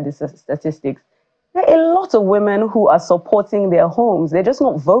really look at the statistics, there are a lot of women who are supporting their homes. They're just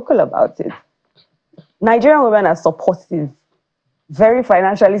not vocal about it. Nigerian women are supportive, very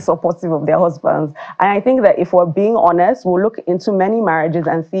financially supportive of their husbands. And I think that if we're being honest, we'll look into many marriages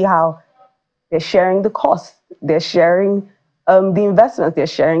and see how they're sharing the costs. They're sharing the investments. They're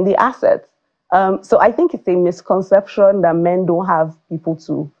sharing the assets. So I think it's a misconception that men don't have people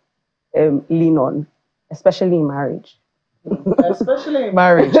to lean on, especially in marriage. Especially in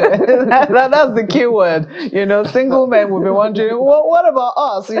marriage. That's the key word. Single men will be wondering, well, what about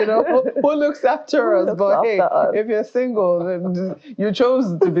us? Who looks after us? But hey, if you're single, you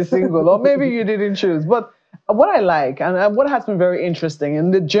chose to be single, or maybe you didn't choose. But what I like, and what has been very interesting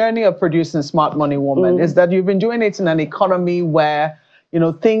in the journey of producing Smart Money Woman, is that you've been doing it in an economy where,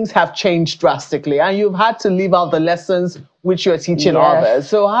 things have changed drastically, and you've had to leave out the lessons which you're teaching others.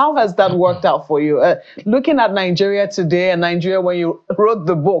 So how has that worked out for you? Looking at Nigeria today and Nigeria when you wrote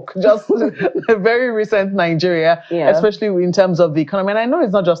the book, just a very recent Nigeria, especially in terms of the economy. And I know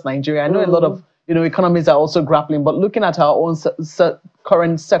it's not just Nigeria. I know a lot of, economies are also grappling, but looking at our own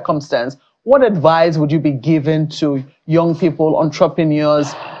current circumstance, what advice would you be giving to young people,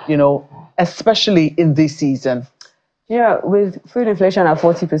 entrepreneurs, especially in this season? With food inflation at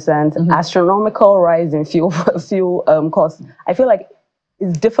 40%, astronomical rise in fuel costs, I feel like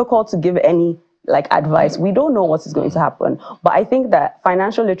it's difficult to give any advice. We don't know what is going to happen. But I think that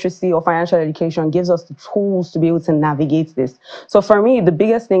financial literacy or financial education gives us the tools to be able to navigate this. So for me, the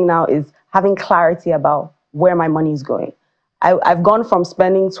biggest thing now is having clarity about where my money is going. I've gone from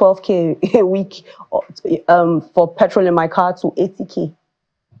spending 12K a week for petrol in my car to 80K.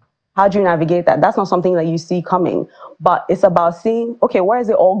 How do you navigate that? That's not something that you see coming, but it's about seeing, okay, where is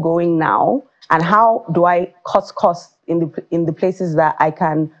it all going now? And how do I cut costs in the places that I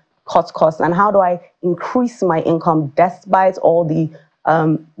can cut costs? And how do I increase my income despite all the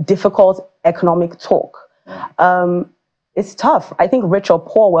difficult economic talk? It's tough. I think rich or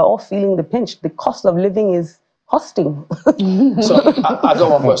poor, we're all feeling the pinch. The cost of living is costing. So I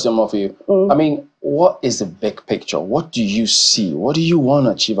got one question more for you. I mean, what is the big picture? What do you see? What do you want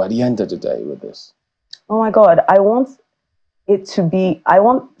to achieve at the end of the day with this? Oh my God, I want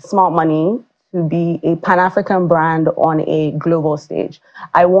Smart Money to be a Pan-African brand on a global stage.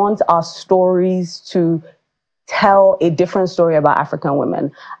 I want our stories to tell a different story about African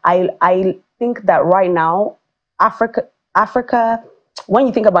women. I think that right now, Africa, when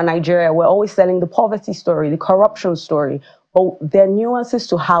you think about Nigeria, we're always selling the poverty story, the corruption story, but there are nuances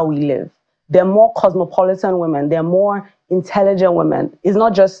to how we live. They're more cosmopolitan women. They're more intelligent women. It's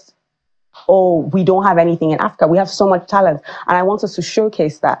not just, oh, we don't have anything in Africa. We have so much talent. And I want us to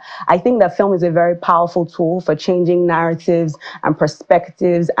showcase that. I think that film is a very powerful tool for changing narratives and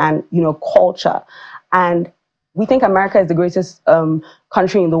perspectives and, culture. And we think America is the greatest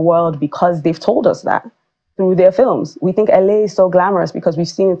country in the world because they've told us that through their films. We think LA is so glamorous because we've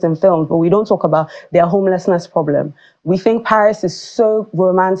seen it in films, but we don't talk about their homelessness problem. We think Paris is so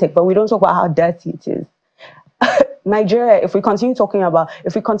romantic, but we don't talk about how dirty it is. Nigeria, if we continue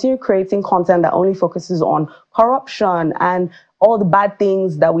creating content that only focuses on corruption and all the bad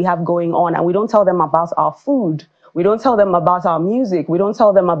things that we have going on, and we don't tell them about our food, We don't tell them about our music. We don't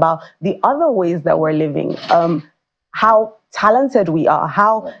tell them about the other ways that we're living, how talented we are,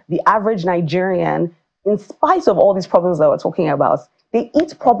 how the average Nigerian, in spite of all these problems that we're talking about, they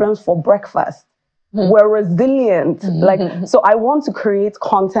eat problems for breakfast. We're resilient. So I want to create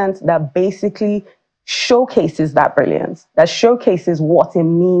content that basically showcases that brilliance, that showcases what it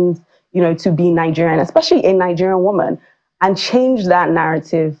means, to be Nigerian, especially a Nigerian woman, and change that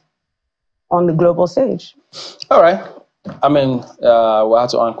narrative on the global stage. All right. I mean, we'll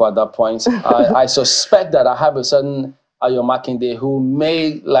have to anchor at that point. I suspect that I have a certain Ayo Makinde who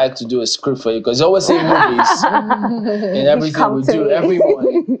may like to do a script for you, because he always sees movies in everything we do every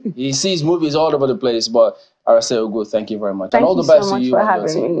morning. He sees movies all over the place. But Arase Ogo, thank you very much. Thank and all you the best so much to you. for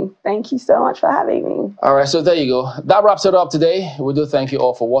having me. Thank you so much for having me. All right, so there you go. That wraps it up today. We do thank you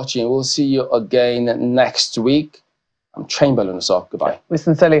all for watching. We'll see you again next week. I'm Chamberlain, so goodbye. We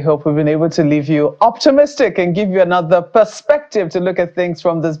sincerely hope we've been able to leave you optimistic and give you another perspective to look at things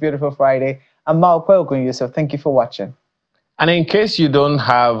from this beautiful Friday. I'm Mao Kweogun Yusuf. Thank you for watching. And in case you don't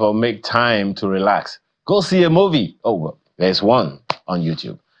have or make time to relax, go see a movie. Oh, well, there's one on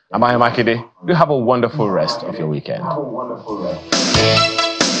YouTube. I'm Ayo Makinde. You have a wonderful rest of your weekend.